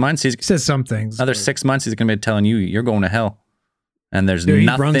 6 months. He says some things. Another 6 months. He's gonna be telling you you're going to hell, and there's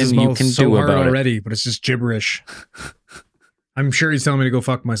nothing you can do about it already. But it's just gibberish. I'm sure he's telling me to go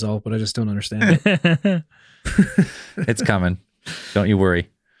fuck myself, but I just don't understand it. It's coming. Don't you worry.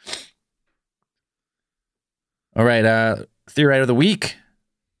 All right, Theory of the Week.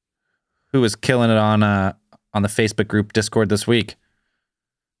 Who was killing it on the Facebook group Discord this week?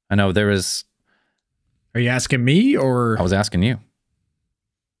 I know there was. Are you asking me or? I was asking you.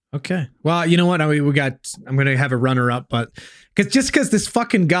 Okay. Well, you know what? I'm going to have a runner up, but because this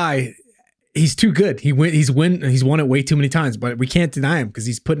fucking guy, he's too good. He's won it way too many times, but we can't deny him because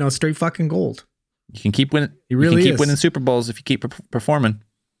he's putting out straight fucking gold. You can keep winning. He really you can keep is. winning Super Bowls if you keep performing.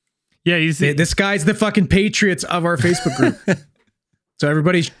 Yeah, This guy's the fucking Patriots of our Facebook group. So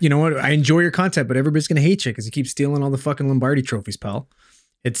everybody, you know what? I enjoy your content, but everybody's going to hate you because you keep stealing all the fucking Lombardi trophies, pal.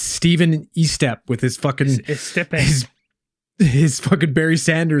 It's Steven Estep with his fucking his fucking Barry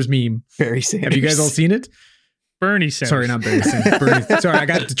Sanders meme. Barry Sanders. Have you guys all seen it? Bernie Sanders. Sorry, not Barry Sanders. Sorry, I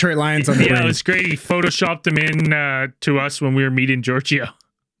got Detroit Lions on the brain. Yeah, it was great. He photoshopped them in to us when we were meeting Giorgio.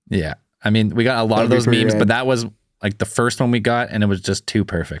 Yeah. I mean, we got a lot of those memes, but that was like the first one we got, and it was just too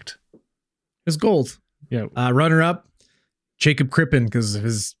perfect. It was gold. Yeah. Runner up, Jacob Crippen, because of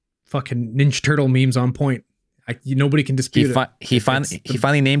his fucking Ninja Turtle memes on point. Nobody can dispute it. He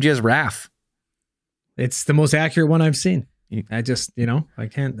finally named you as Raph. It's the most accurate one I've seen. I just, I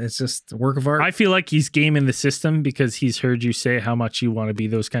can't. It's just a work of art. I feel like he's gaming the system because he's heard you say how much you want to be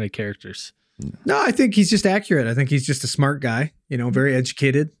those kind of characters. No, I think he's just accurate. I think he's just a smart guy, very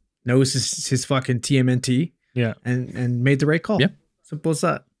educated, knows his fucking TMNT. Yeah. And made the right call. Yeah. Simple as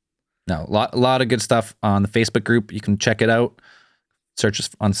that. No, a lot of good stuff on the Facebook group. You can check it out. Search us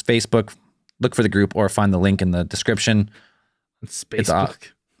on Facebook. Look for the group or find the link in the description.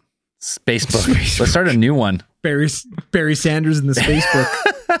 Facebook. Spacebook. Let's start a new one. Barry Sanders in the Spacebook.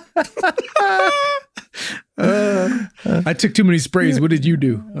 I took too many sprays. What did you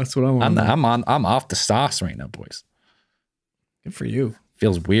do? That's what I want. I'm off the sauce right now, boys. Good for you.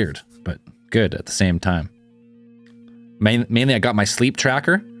 Feels weird, but good at the same time. Mainly, I got my sleep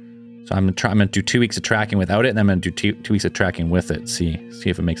tracker, so I'm gonna do 2 weeks of tracking without it, and then I'm gonna do 2 weeks of tracking with it. See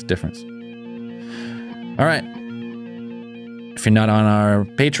if it makes a difference. All right. If you're not on our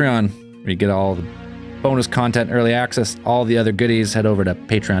Patreon, where you get all the bonus content, early access, all the other goodies, head over to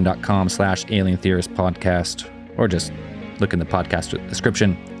patreon.com/Alien Theorist Podcast, or just look in the podcast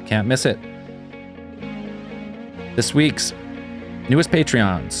description. Can't miss it. This week's newest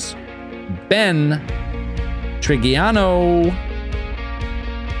Patreons: Ben Trigiano.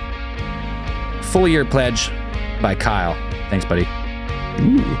 Full year pledge by Kyle. Thanks, buddy.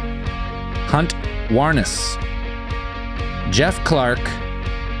 Ooh. Hunt Warness. Jeff Clark.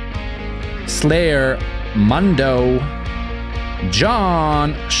 Slayer Mundo.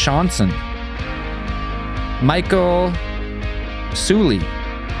 John Shanson. Michael Sully.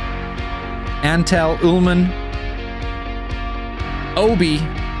 Antel Ullman. Obi.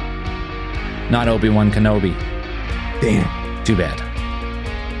 Not Obi-Wan Kenobi. Damn. Too bad.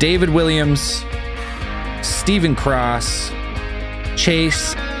 David Williams. Stephen Cross.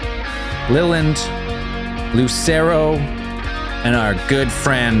 Chase. Lilland. Lucero. And our good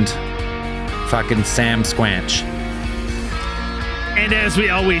friend, fucking Sam Squanch. And as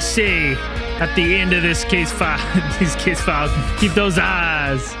we always say at the end of these case files, keep those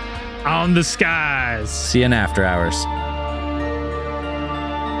eyes on the skies. See you in after hours.